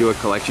gonna let you do a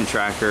collection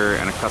tracker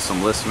and a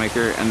custom list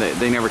maker, and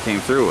they never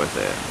came through with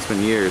it. It's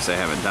been years they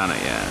haven't done it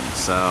yet.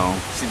 So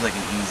seems like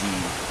an easy.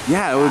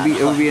 Yeah,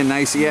 it would be a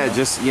nice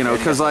just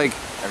because like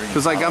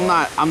I'm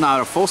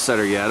not a full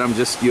setter yet. I'm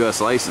just U.S.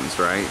 licensed,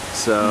 right?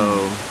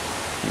 So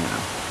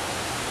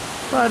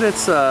but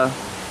it's so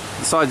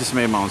I just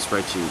made my own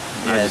spreadsheet.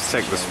 I just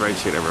check the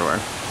spreadsheet everywhere.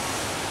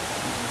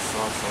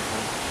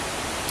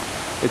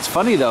 It's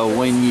funny though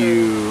when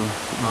you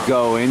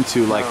go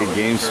into like a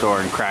game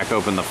store and crack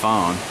open the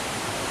phone,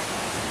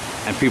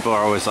 and people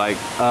are always like,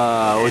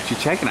 "What you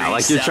checking out?"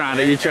 Like you're trying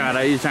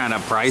to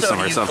price them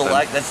or something.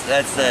 Collect, that's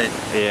the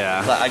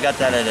I got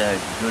that at a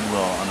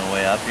Goodwill on the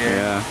way up here.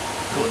 Yeah.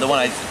 Cool. The one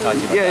I talked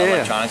to you about, the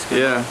electronics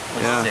Goodwill.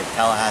 Yeah.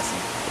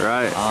 Tallahassee.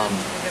 Right.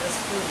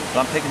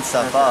 But I'm picking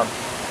stuff up.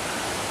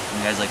 And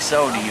you guys like,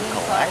 so do you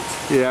collect?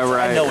 Yeah, So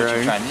right. I know what right.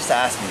 you're trying. Just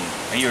ask me.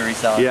 Are you a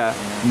reseller? Yeah.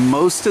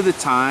 Most of the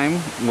time,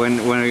 when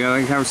I go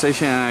in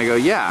conversation and I go,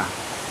 yeah,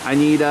 I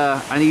need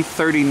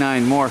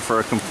 39 more for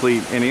a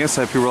complete NES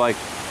set. People are like,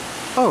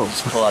 oh.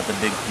 Just pull out the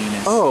big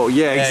penis. Oh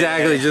yeah,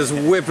 exactly. Just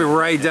whip it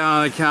right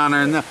down on the counter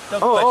and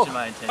Don't question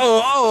my intention.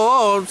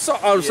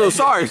 I'm so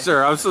sorry,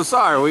 sir. I'm so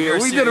sorry. We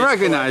didn't serious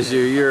recognize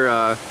you. You're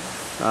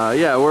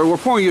yeah, we're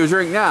pouring you a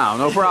drink now.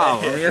 No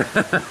problem. Show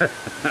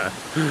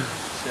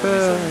me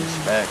some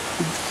respect.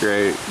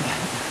 Great.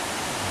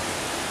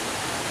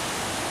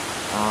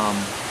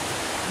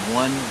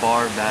 1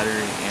 bar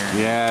battery, Aaron.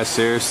 Yeah,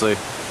 seriously.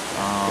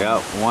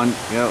 Yep, down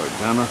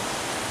to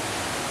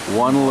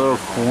one little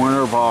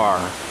corner bar.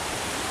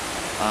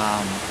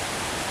 That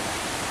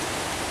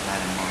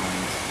in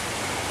mind.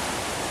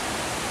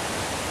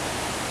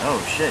 Oh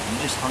shit, you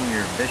just hung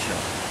your bishop.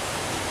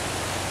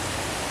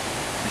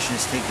 I should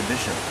just take the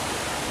bishop.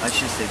 I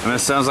should just take the And that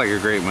bishop. sounds like a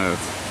great move.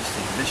 Just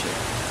take the bishop.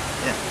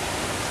 Yeah.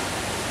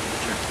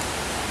 Sure.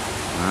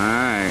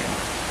 Alright.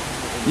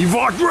 You've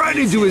walked right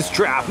into his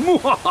trap. I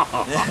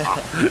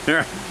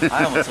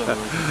almost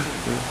overlooked it.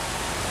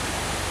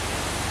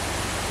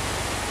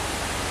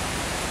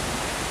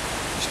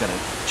 Just gotta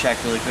check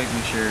really quick,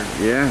 make sure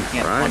Yeah, you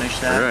can't right. punish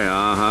that. Right,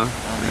 uh-huh.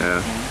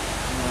 Yeah.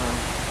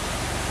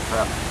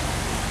 Crap.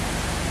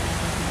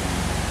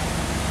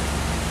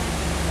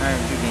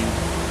 Alright, good game.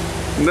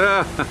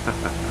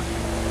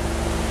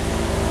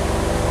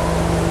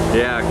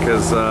 Yeah,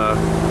 because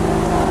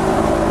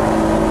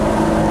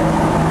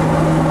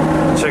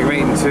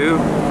checkmate in 2.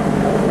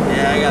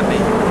 Yeah, I got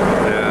mate.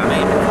 Yeah.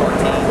 Mate in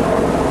 14.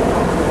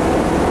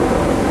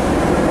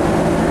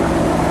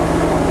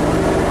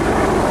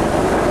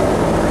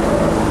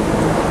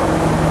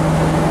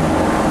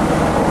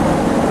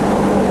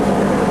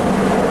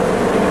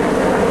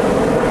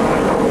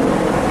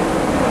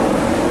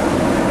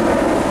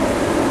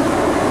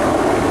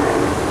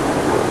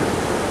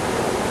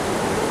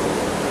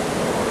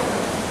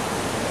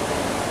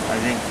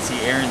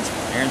 Aaron's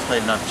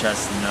played enough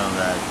chess to know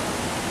that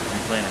if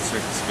you're playing a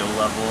certain skill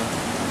level,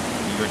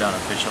 you go down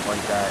a bishop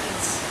like that,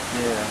 it's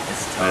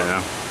tough.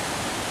 Yeah.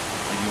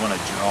 Like you want to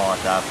draw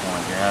at that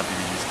point, you're happy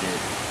to just get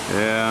 50-50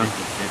 out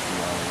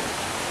of it.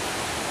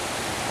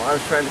 Well, I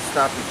was trying to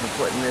stop you from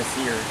putting this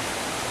here,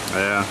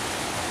 Yeah.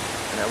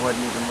 and I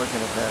wasn't even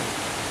looking at that.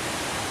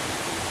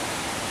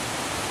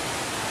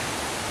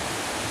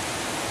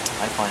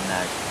 I find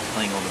that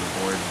playing over the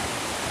board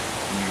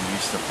when you're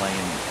used to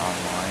playing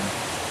online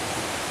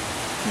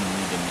can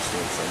lead to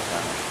mistakes like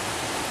that.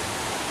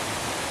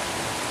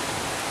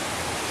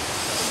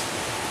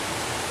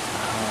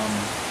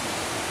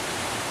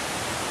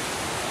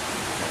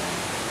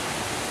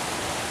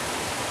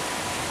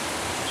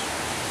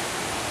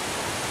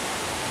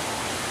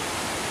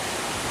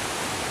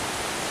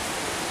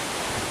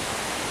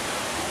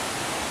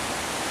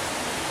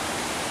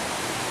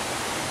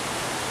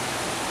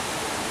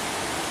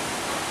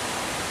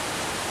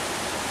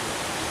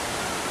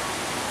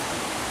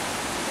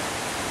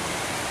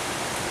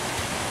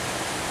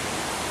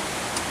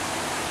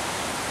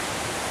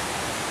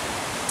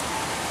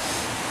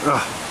 Ugh.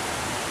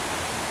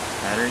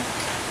 Battery?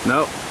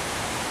 Nope.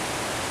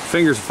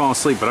 Fingers are falling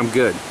asleep, but I'm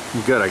good.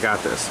 I'm good. I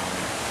got this.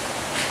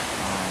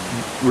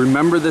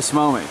 Remember this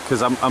moment,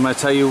 because I'm going to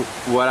tell you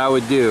what I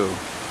would do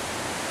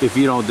if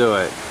you don't do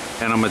it.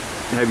 And I'm going to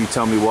have you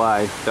tell me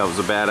why that was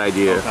a bad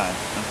idea. Okay.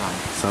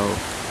 So.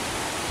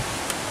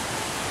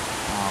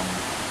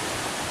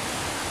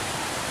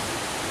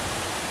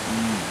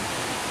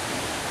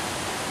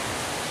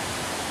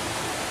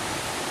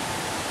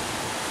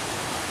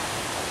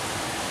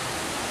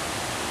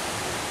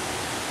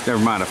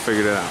 Never mind, I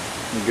figured it out.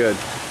 I'm good.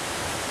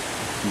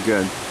 I'm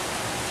good.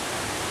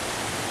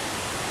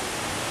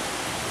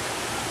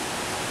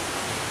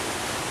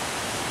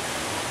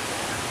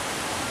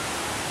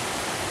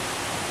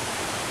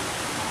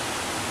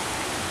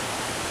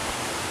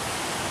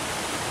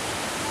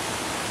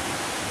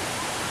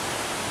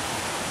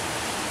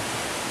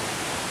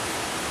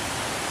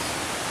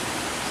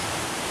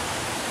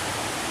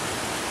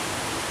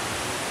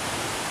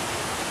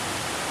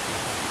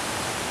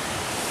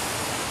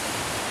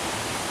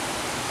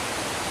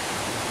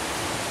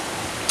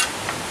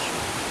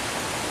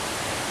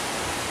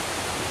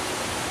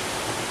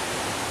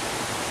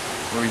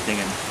 What were you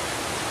thinking?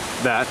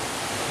 That?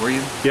 Were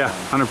you? Yeah,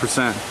 100%.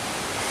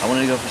 I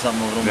wanted to go for something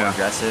a little more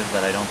aggressive,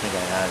 but I don't think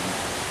I had.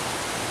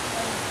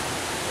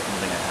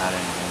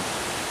 Anything.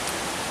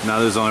 Now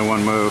there's only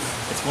one move.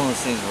 It's one of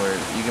those things where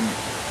you can,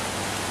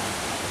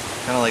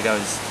 kind of like I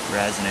was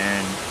razzing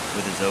Aaron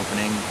with his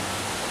opening,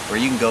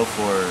 where you can go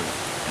for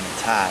an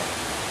attack,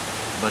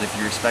 but if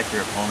you respect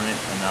your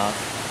opponent enough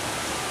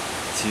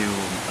to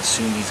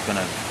assume he's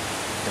gonna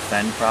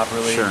defend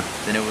properly,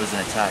 then it was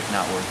an attack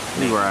not worth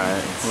making.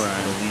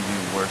 It'll leave you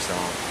worse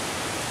off.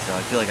 So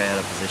I feel like I had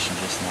a position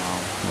just now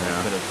where I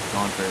could have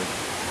gone for it,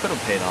 could have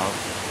paid off,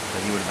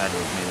 but he would have had to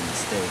have made a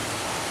mistake.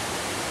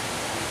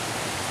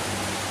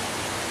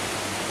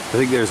 I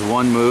think there's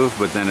one move,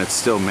 but then it's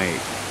still mate.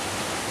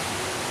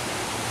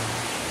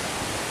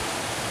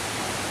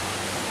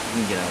 You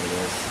can get out of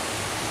this.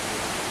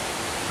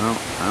 No,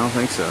 I don't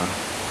think so.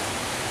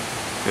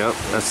 Yep,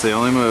 that's the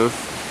only move.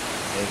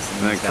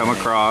 And then come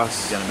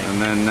across,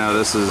 and then now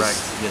this is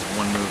he has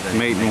one move that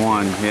mate and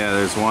one. Yeah,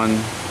 there's one.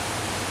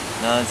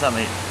 No, it's not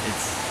mate.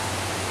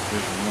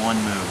 There's one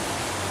move.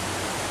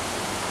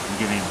 I'm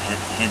giving him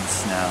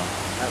hints now.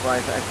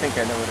 I think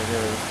I know what it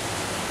is.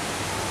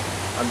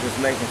 I'm just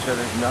making sure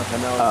there's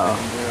nothing else I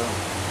can do.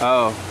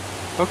 Oh,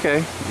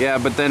 okay. Yeah,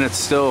 but then it's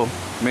still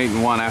mate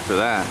and one after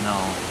that.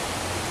 No.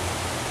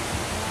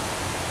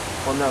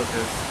 Well, no,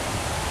 because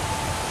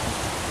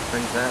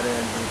brings that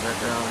in, brings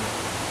that down.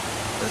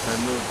 But if I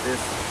move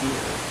this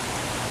here,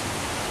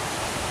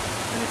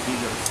 and if he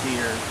goes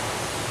here,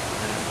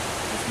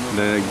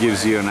 then it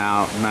gives you an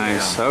out.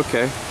 Nice. Yeah.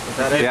 Okay.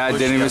 That yeah, I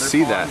didn't even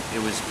see that.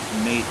 It was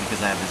mate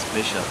because I have this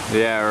bishop.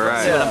 Yeah,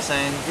 right. See what I'm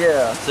saying?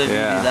 Yeah. So if you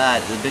do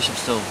that, the bishop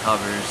still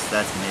covers.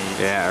 That's mate.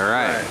 Yeah,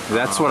 right.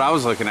 That's what I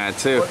was looking at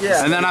too. Well,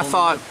 yeah, and then I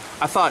thought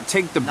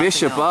take the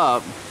bishop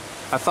up.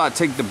 I thought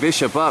take the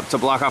bishop up to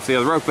block off the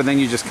other rook, but then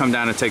you just come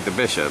down and take the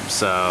bishop.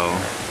 So.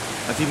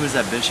 If he moves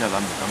that bishop,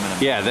 I'm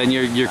gonna. Yeah, then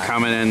you're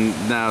coming in.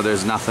 Now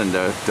there's nothing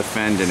to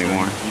defend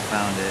anymore. He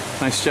found it.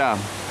 Nice job.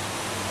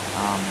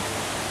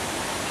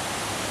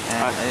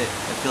 And I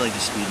feel like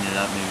just speeding it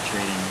up, maybe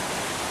trading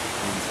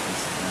these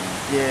pieces down.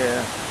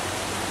 Yeah.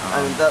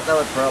 I mean, that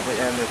would probably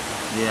end it.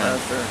 Yeah.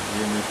 Faster.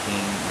 You move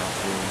king,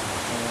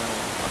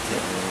 I'll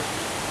take it.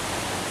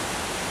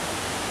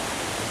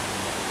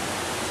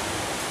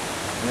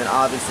 And then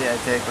obviously I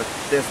take with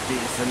this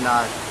piece and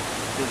not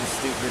do the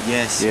stupid.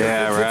 Yes.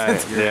 Yeah, right.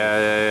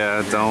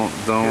 Yeah. Don't.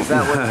 Because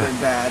that would have been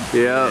bad.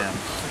 Yeah.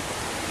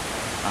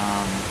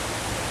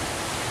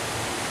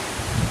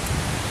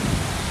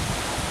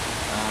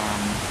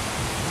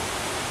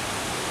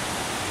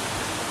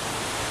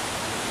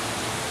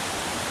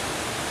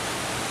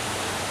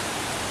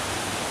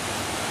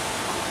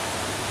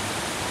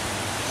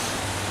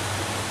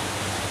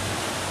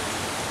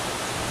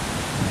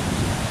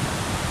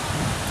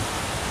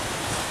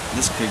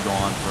 This could go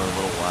on for a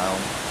little while.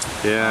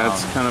 Yeah,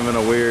 it's kind of in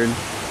a weird.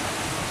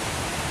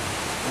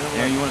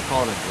 Aaron, you want to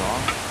call it a draw?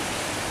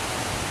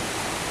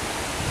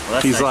 Well,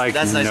 that's He's nice. like,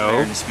 that's nice no. for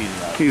Aaron to speed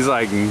it up. He's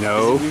like,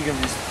 no.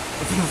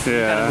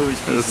 Yeah,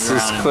 let's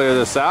just clear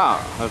this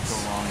out.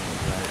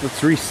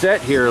 Let's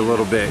reset here a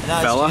little bit,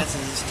 fella.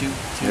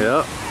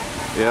 Yep.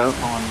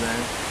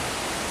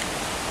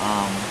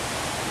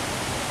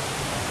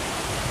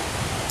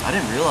 I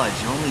didn't realize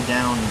you're only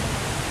down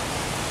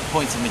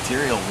points of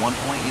material, 1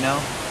 point, you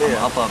know? Yeah.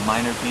 I'm up a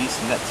minor piece.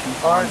 You got 2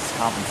 pawns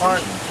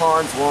compensation.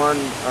 Pawns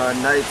 1,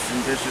 knights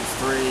and bishops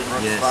 3,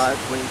 rooks 5,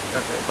 queen.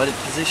 Okay. But it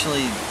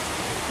positionally,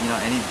 you know,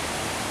 any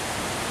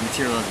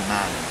material doesn't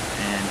matter.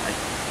 And I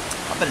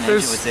bet an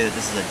agent would say that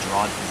this is a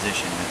drawed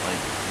position. Like,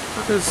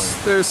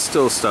 there's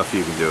still stuff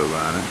you can do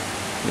about it.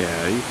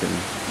 Yeah, you can.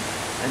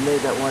 I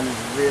made that one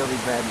really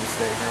bad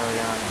mistake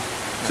early on.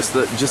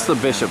 Just the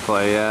bishop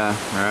play, yeah,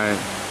 right.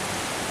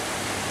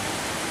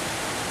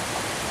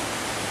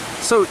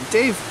 So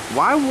Dave,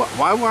 why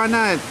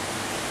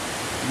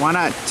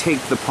not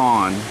take the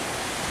pawn?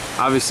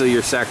 Obviously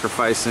you're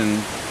sacrificing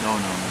No.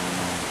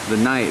 the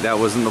knight. That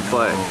wasn't the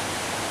play.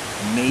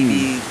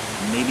 Maybe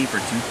for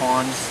 2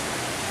 pawns.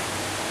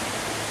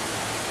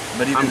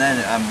 But even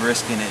then, I'm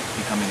risking it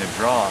becoming a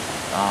draw.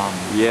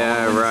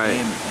 Yeah, right.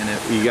 And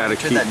if you got to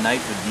keep that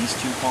knight with these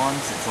 2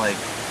 pawns, it's like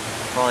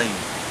probably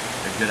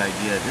a good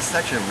idea. This is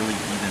actually a really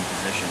even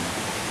position.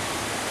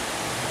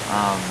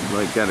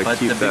 Like, got to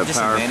keep that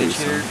power piece. But the big disadvantage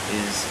here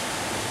is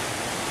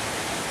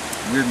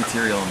weird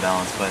material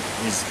imbalance, but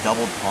his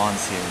doubled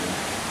pawns here,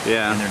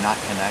 and they're not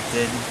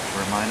connected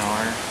where mine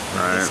are.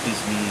 Right. This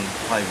gives me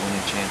probably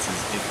winning chances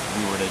if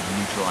we were to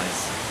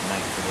neutralize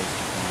knight for those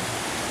 2 pawns.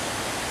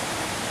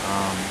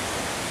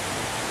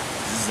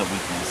 This is a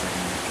weakness. I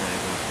can try to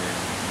go for it.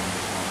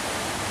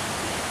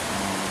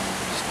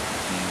 Just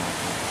being like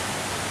that.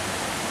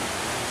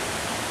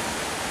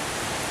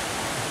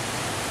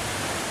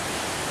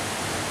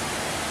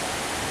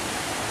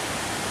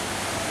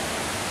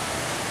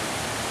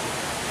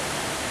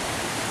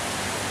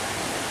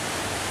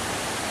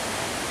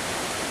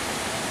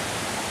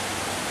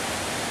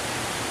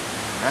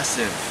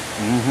 Aggressive.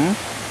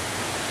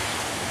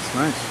 It's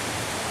nice.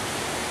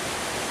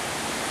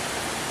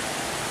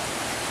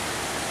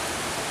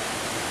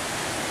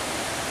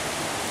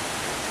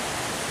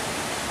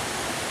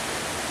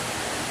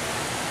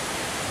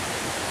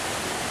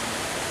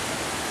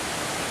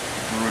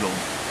 Brutal.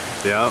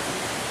 Yep.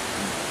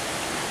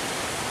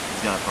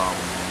 He's got a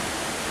problem, man.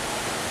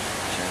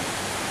 Check.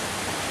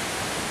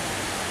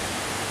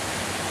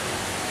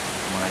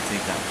 When I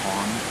take that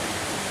pawn,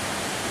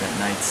 that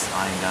knight's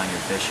eyeing down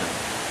your bishop.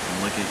 And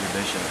look at your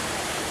bishop.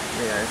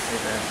 Yeah, I see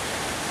that.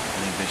 I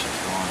think bishop's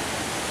gone.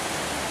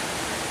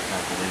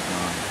 Got the lid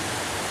gone.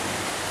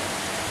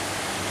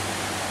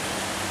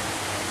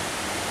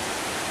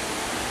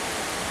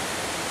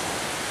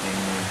 King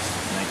moves,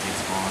 knight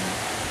takes pawn.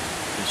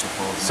 Bishop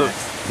falls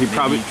next. He Maybe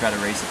probably you try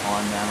to race a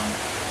pawn down.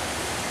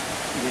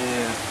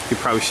 Yeah. He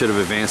probably should have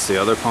advanced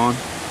the other pawn.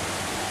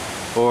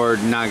 Or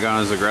not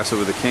gone as aggressive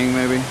with the king,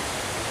 maybe? I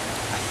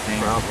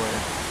think. Probably.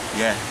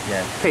 Yeah,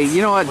 yeah. Hey,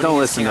 you know what? Putting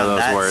Don't his listen king to on those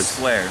that words.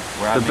 Square,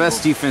 where The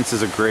best defense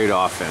is a great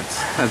offense.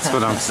 That's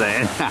what I'm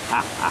saying.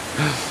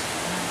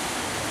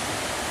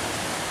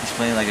 He's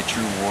playing like a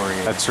true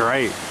warrior. That's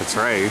right. That's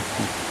right.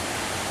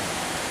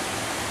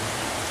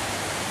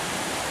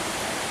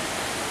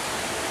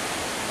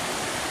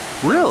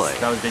 Really?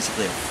 That was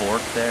basically a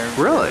fork there.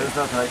 Really? There's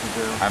nothing I can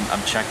do.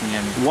 I'm checking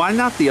him. Why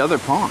not the other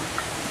pawn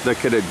that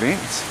could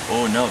advance?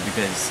 Oh no,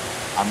 because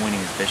I'm winning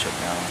his bishop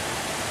now.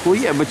 Well,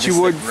 yeah, but This you is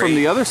a would from great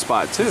the other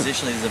spot too.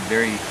 Positionally is a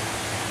very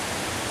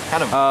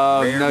kind of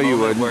rare no, you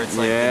moment wouldn't. where it's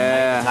like the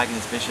Yeah. knight attacking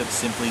this bishop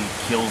simply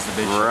kills the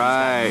bishop.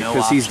 Right,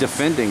 because he's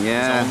defending.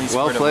 Yeah, His only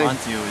well square played.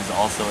 to run to is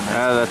also a knight.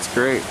 Yeah, that's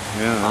great.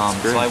 Yeah,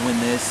 that's great. So I win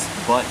this,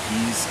 but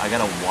I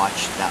gotta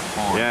watch that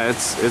pawn. Yeah,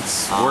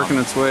 it's working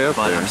its way up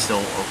but there. I'm still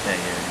okay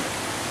here.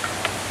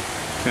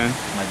 Okay.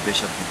 My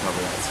bishop can cover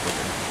that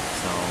square.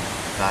 So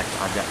in fact,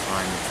 I've got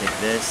time to take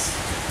this.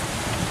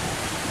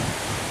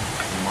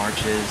 He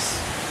marches.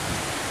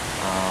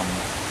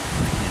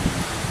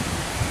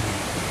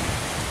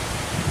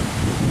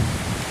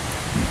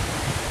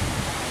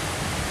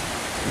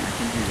 I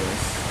can do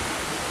this.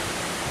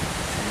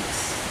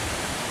 Takes.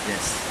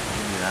 Yes, I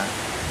can do that.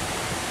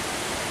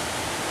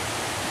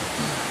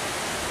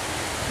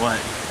 What?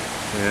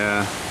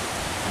 Yeah.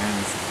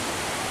 And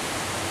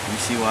you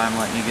see why I'm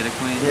letting you get a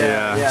queen?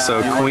 Yeah. So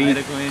You want me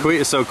to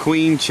queen? so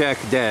queen check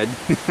dead.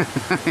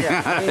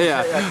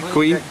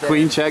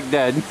 Queen check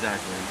dead.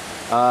 Exactly.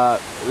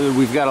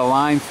 We've got a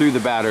line through the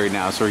battery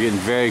now, so we're getting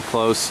very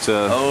close to.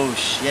 Oh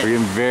shit. We're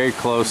getting very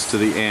close to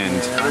the end.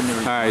 Yeah,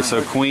 All right,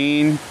 so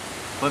queen.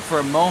 But for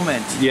a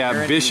moment, Yeah,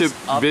 Aaron bishop. is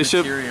up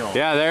Bishop. material.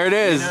 Yeah, there it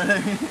is. You know what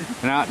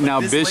I mean? Now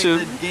This bishop.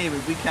 late in the game,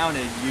 if we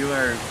counted, you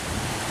are.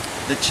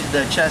 The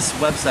chess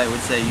website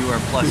would say you are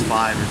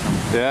 +5 or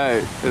something.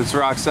 Yeah, it's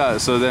rock solid.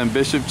 So then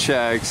bishop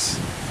checks,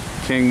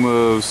 king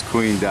moves,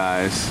 queen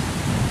dies.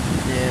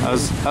 Yeah,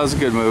 That was a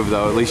good move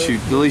though. At least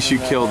you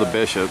killed the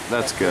bishop.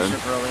 That's good.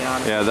 bishop early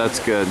on. Yeah, that's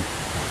good.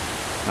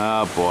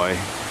 Oh boy.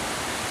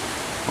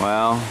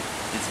 Well,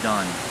 It's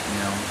done, you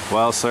know.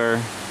 well,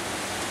 sir.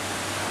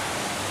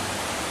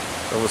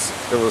 It was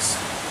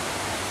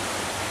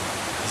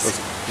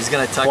He's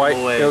gonna tuck quite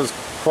him away. it was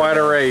quite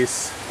a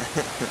race.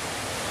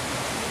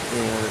 Yeah,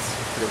 that's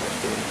pretty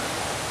much good.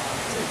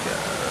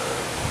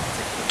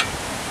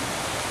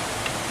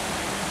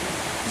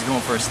 He's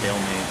going for a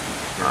stalemate.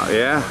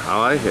 Yeah, I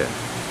like it.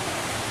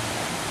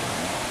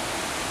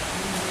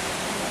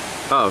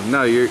 Oh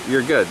no,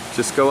 you're good.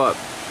 Just go up.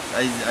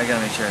 I gotta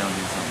make sure I don't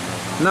do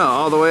something wrong. No,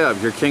 all the way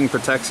up. Your king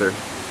protects her.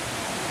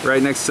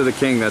 Right next to the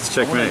king. That's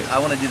checkmate. I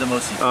wanna do the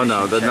most efficient Oh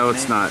no, no,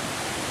 it's checkmate. not.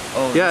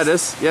 Oh, Yeah, it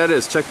is. Yeah, it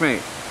is.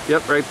 Checkmate.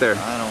 Yep, right there.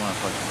 I don't wanna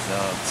fuck this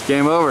up. It's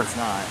game over. It's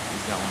not.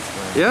 He's got one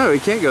square. Yeah, we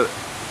can't go.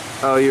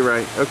 Oh, you're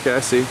right. Okay, I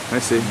see. I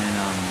see. And then,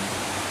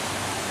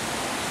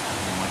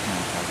 what can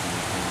I talk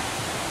about here?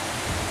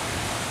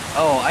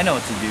 Oh, I know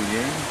what to do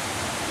here.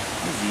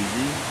 It's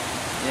easy.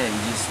 Yeah, you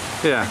just,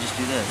 Yeah. I just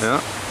do this.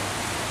 Yeah.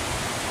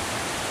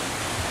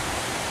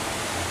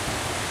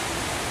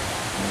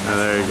 And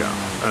there you go.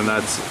 And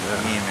that's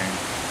Game, man.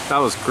 that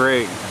was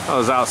great. That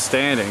was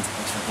outstanding.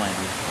 Thanks for playing,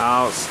 dude.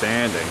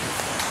 Outstanding.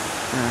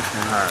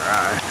 All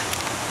right.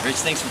 Rich,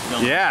 thanks for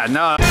filming. Yeah.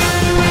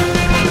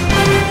 No.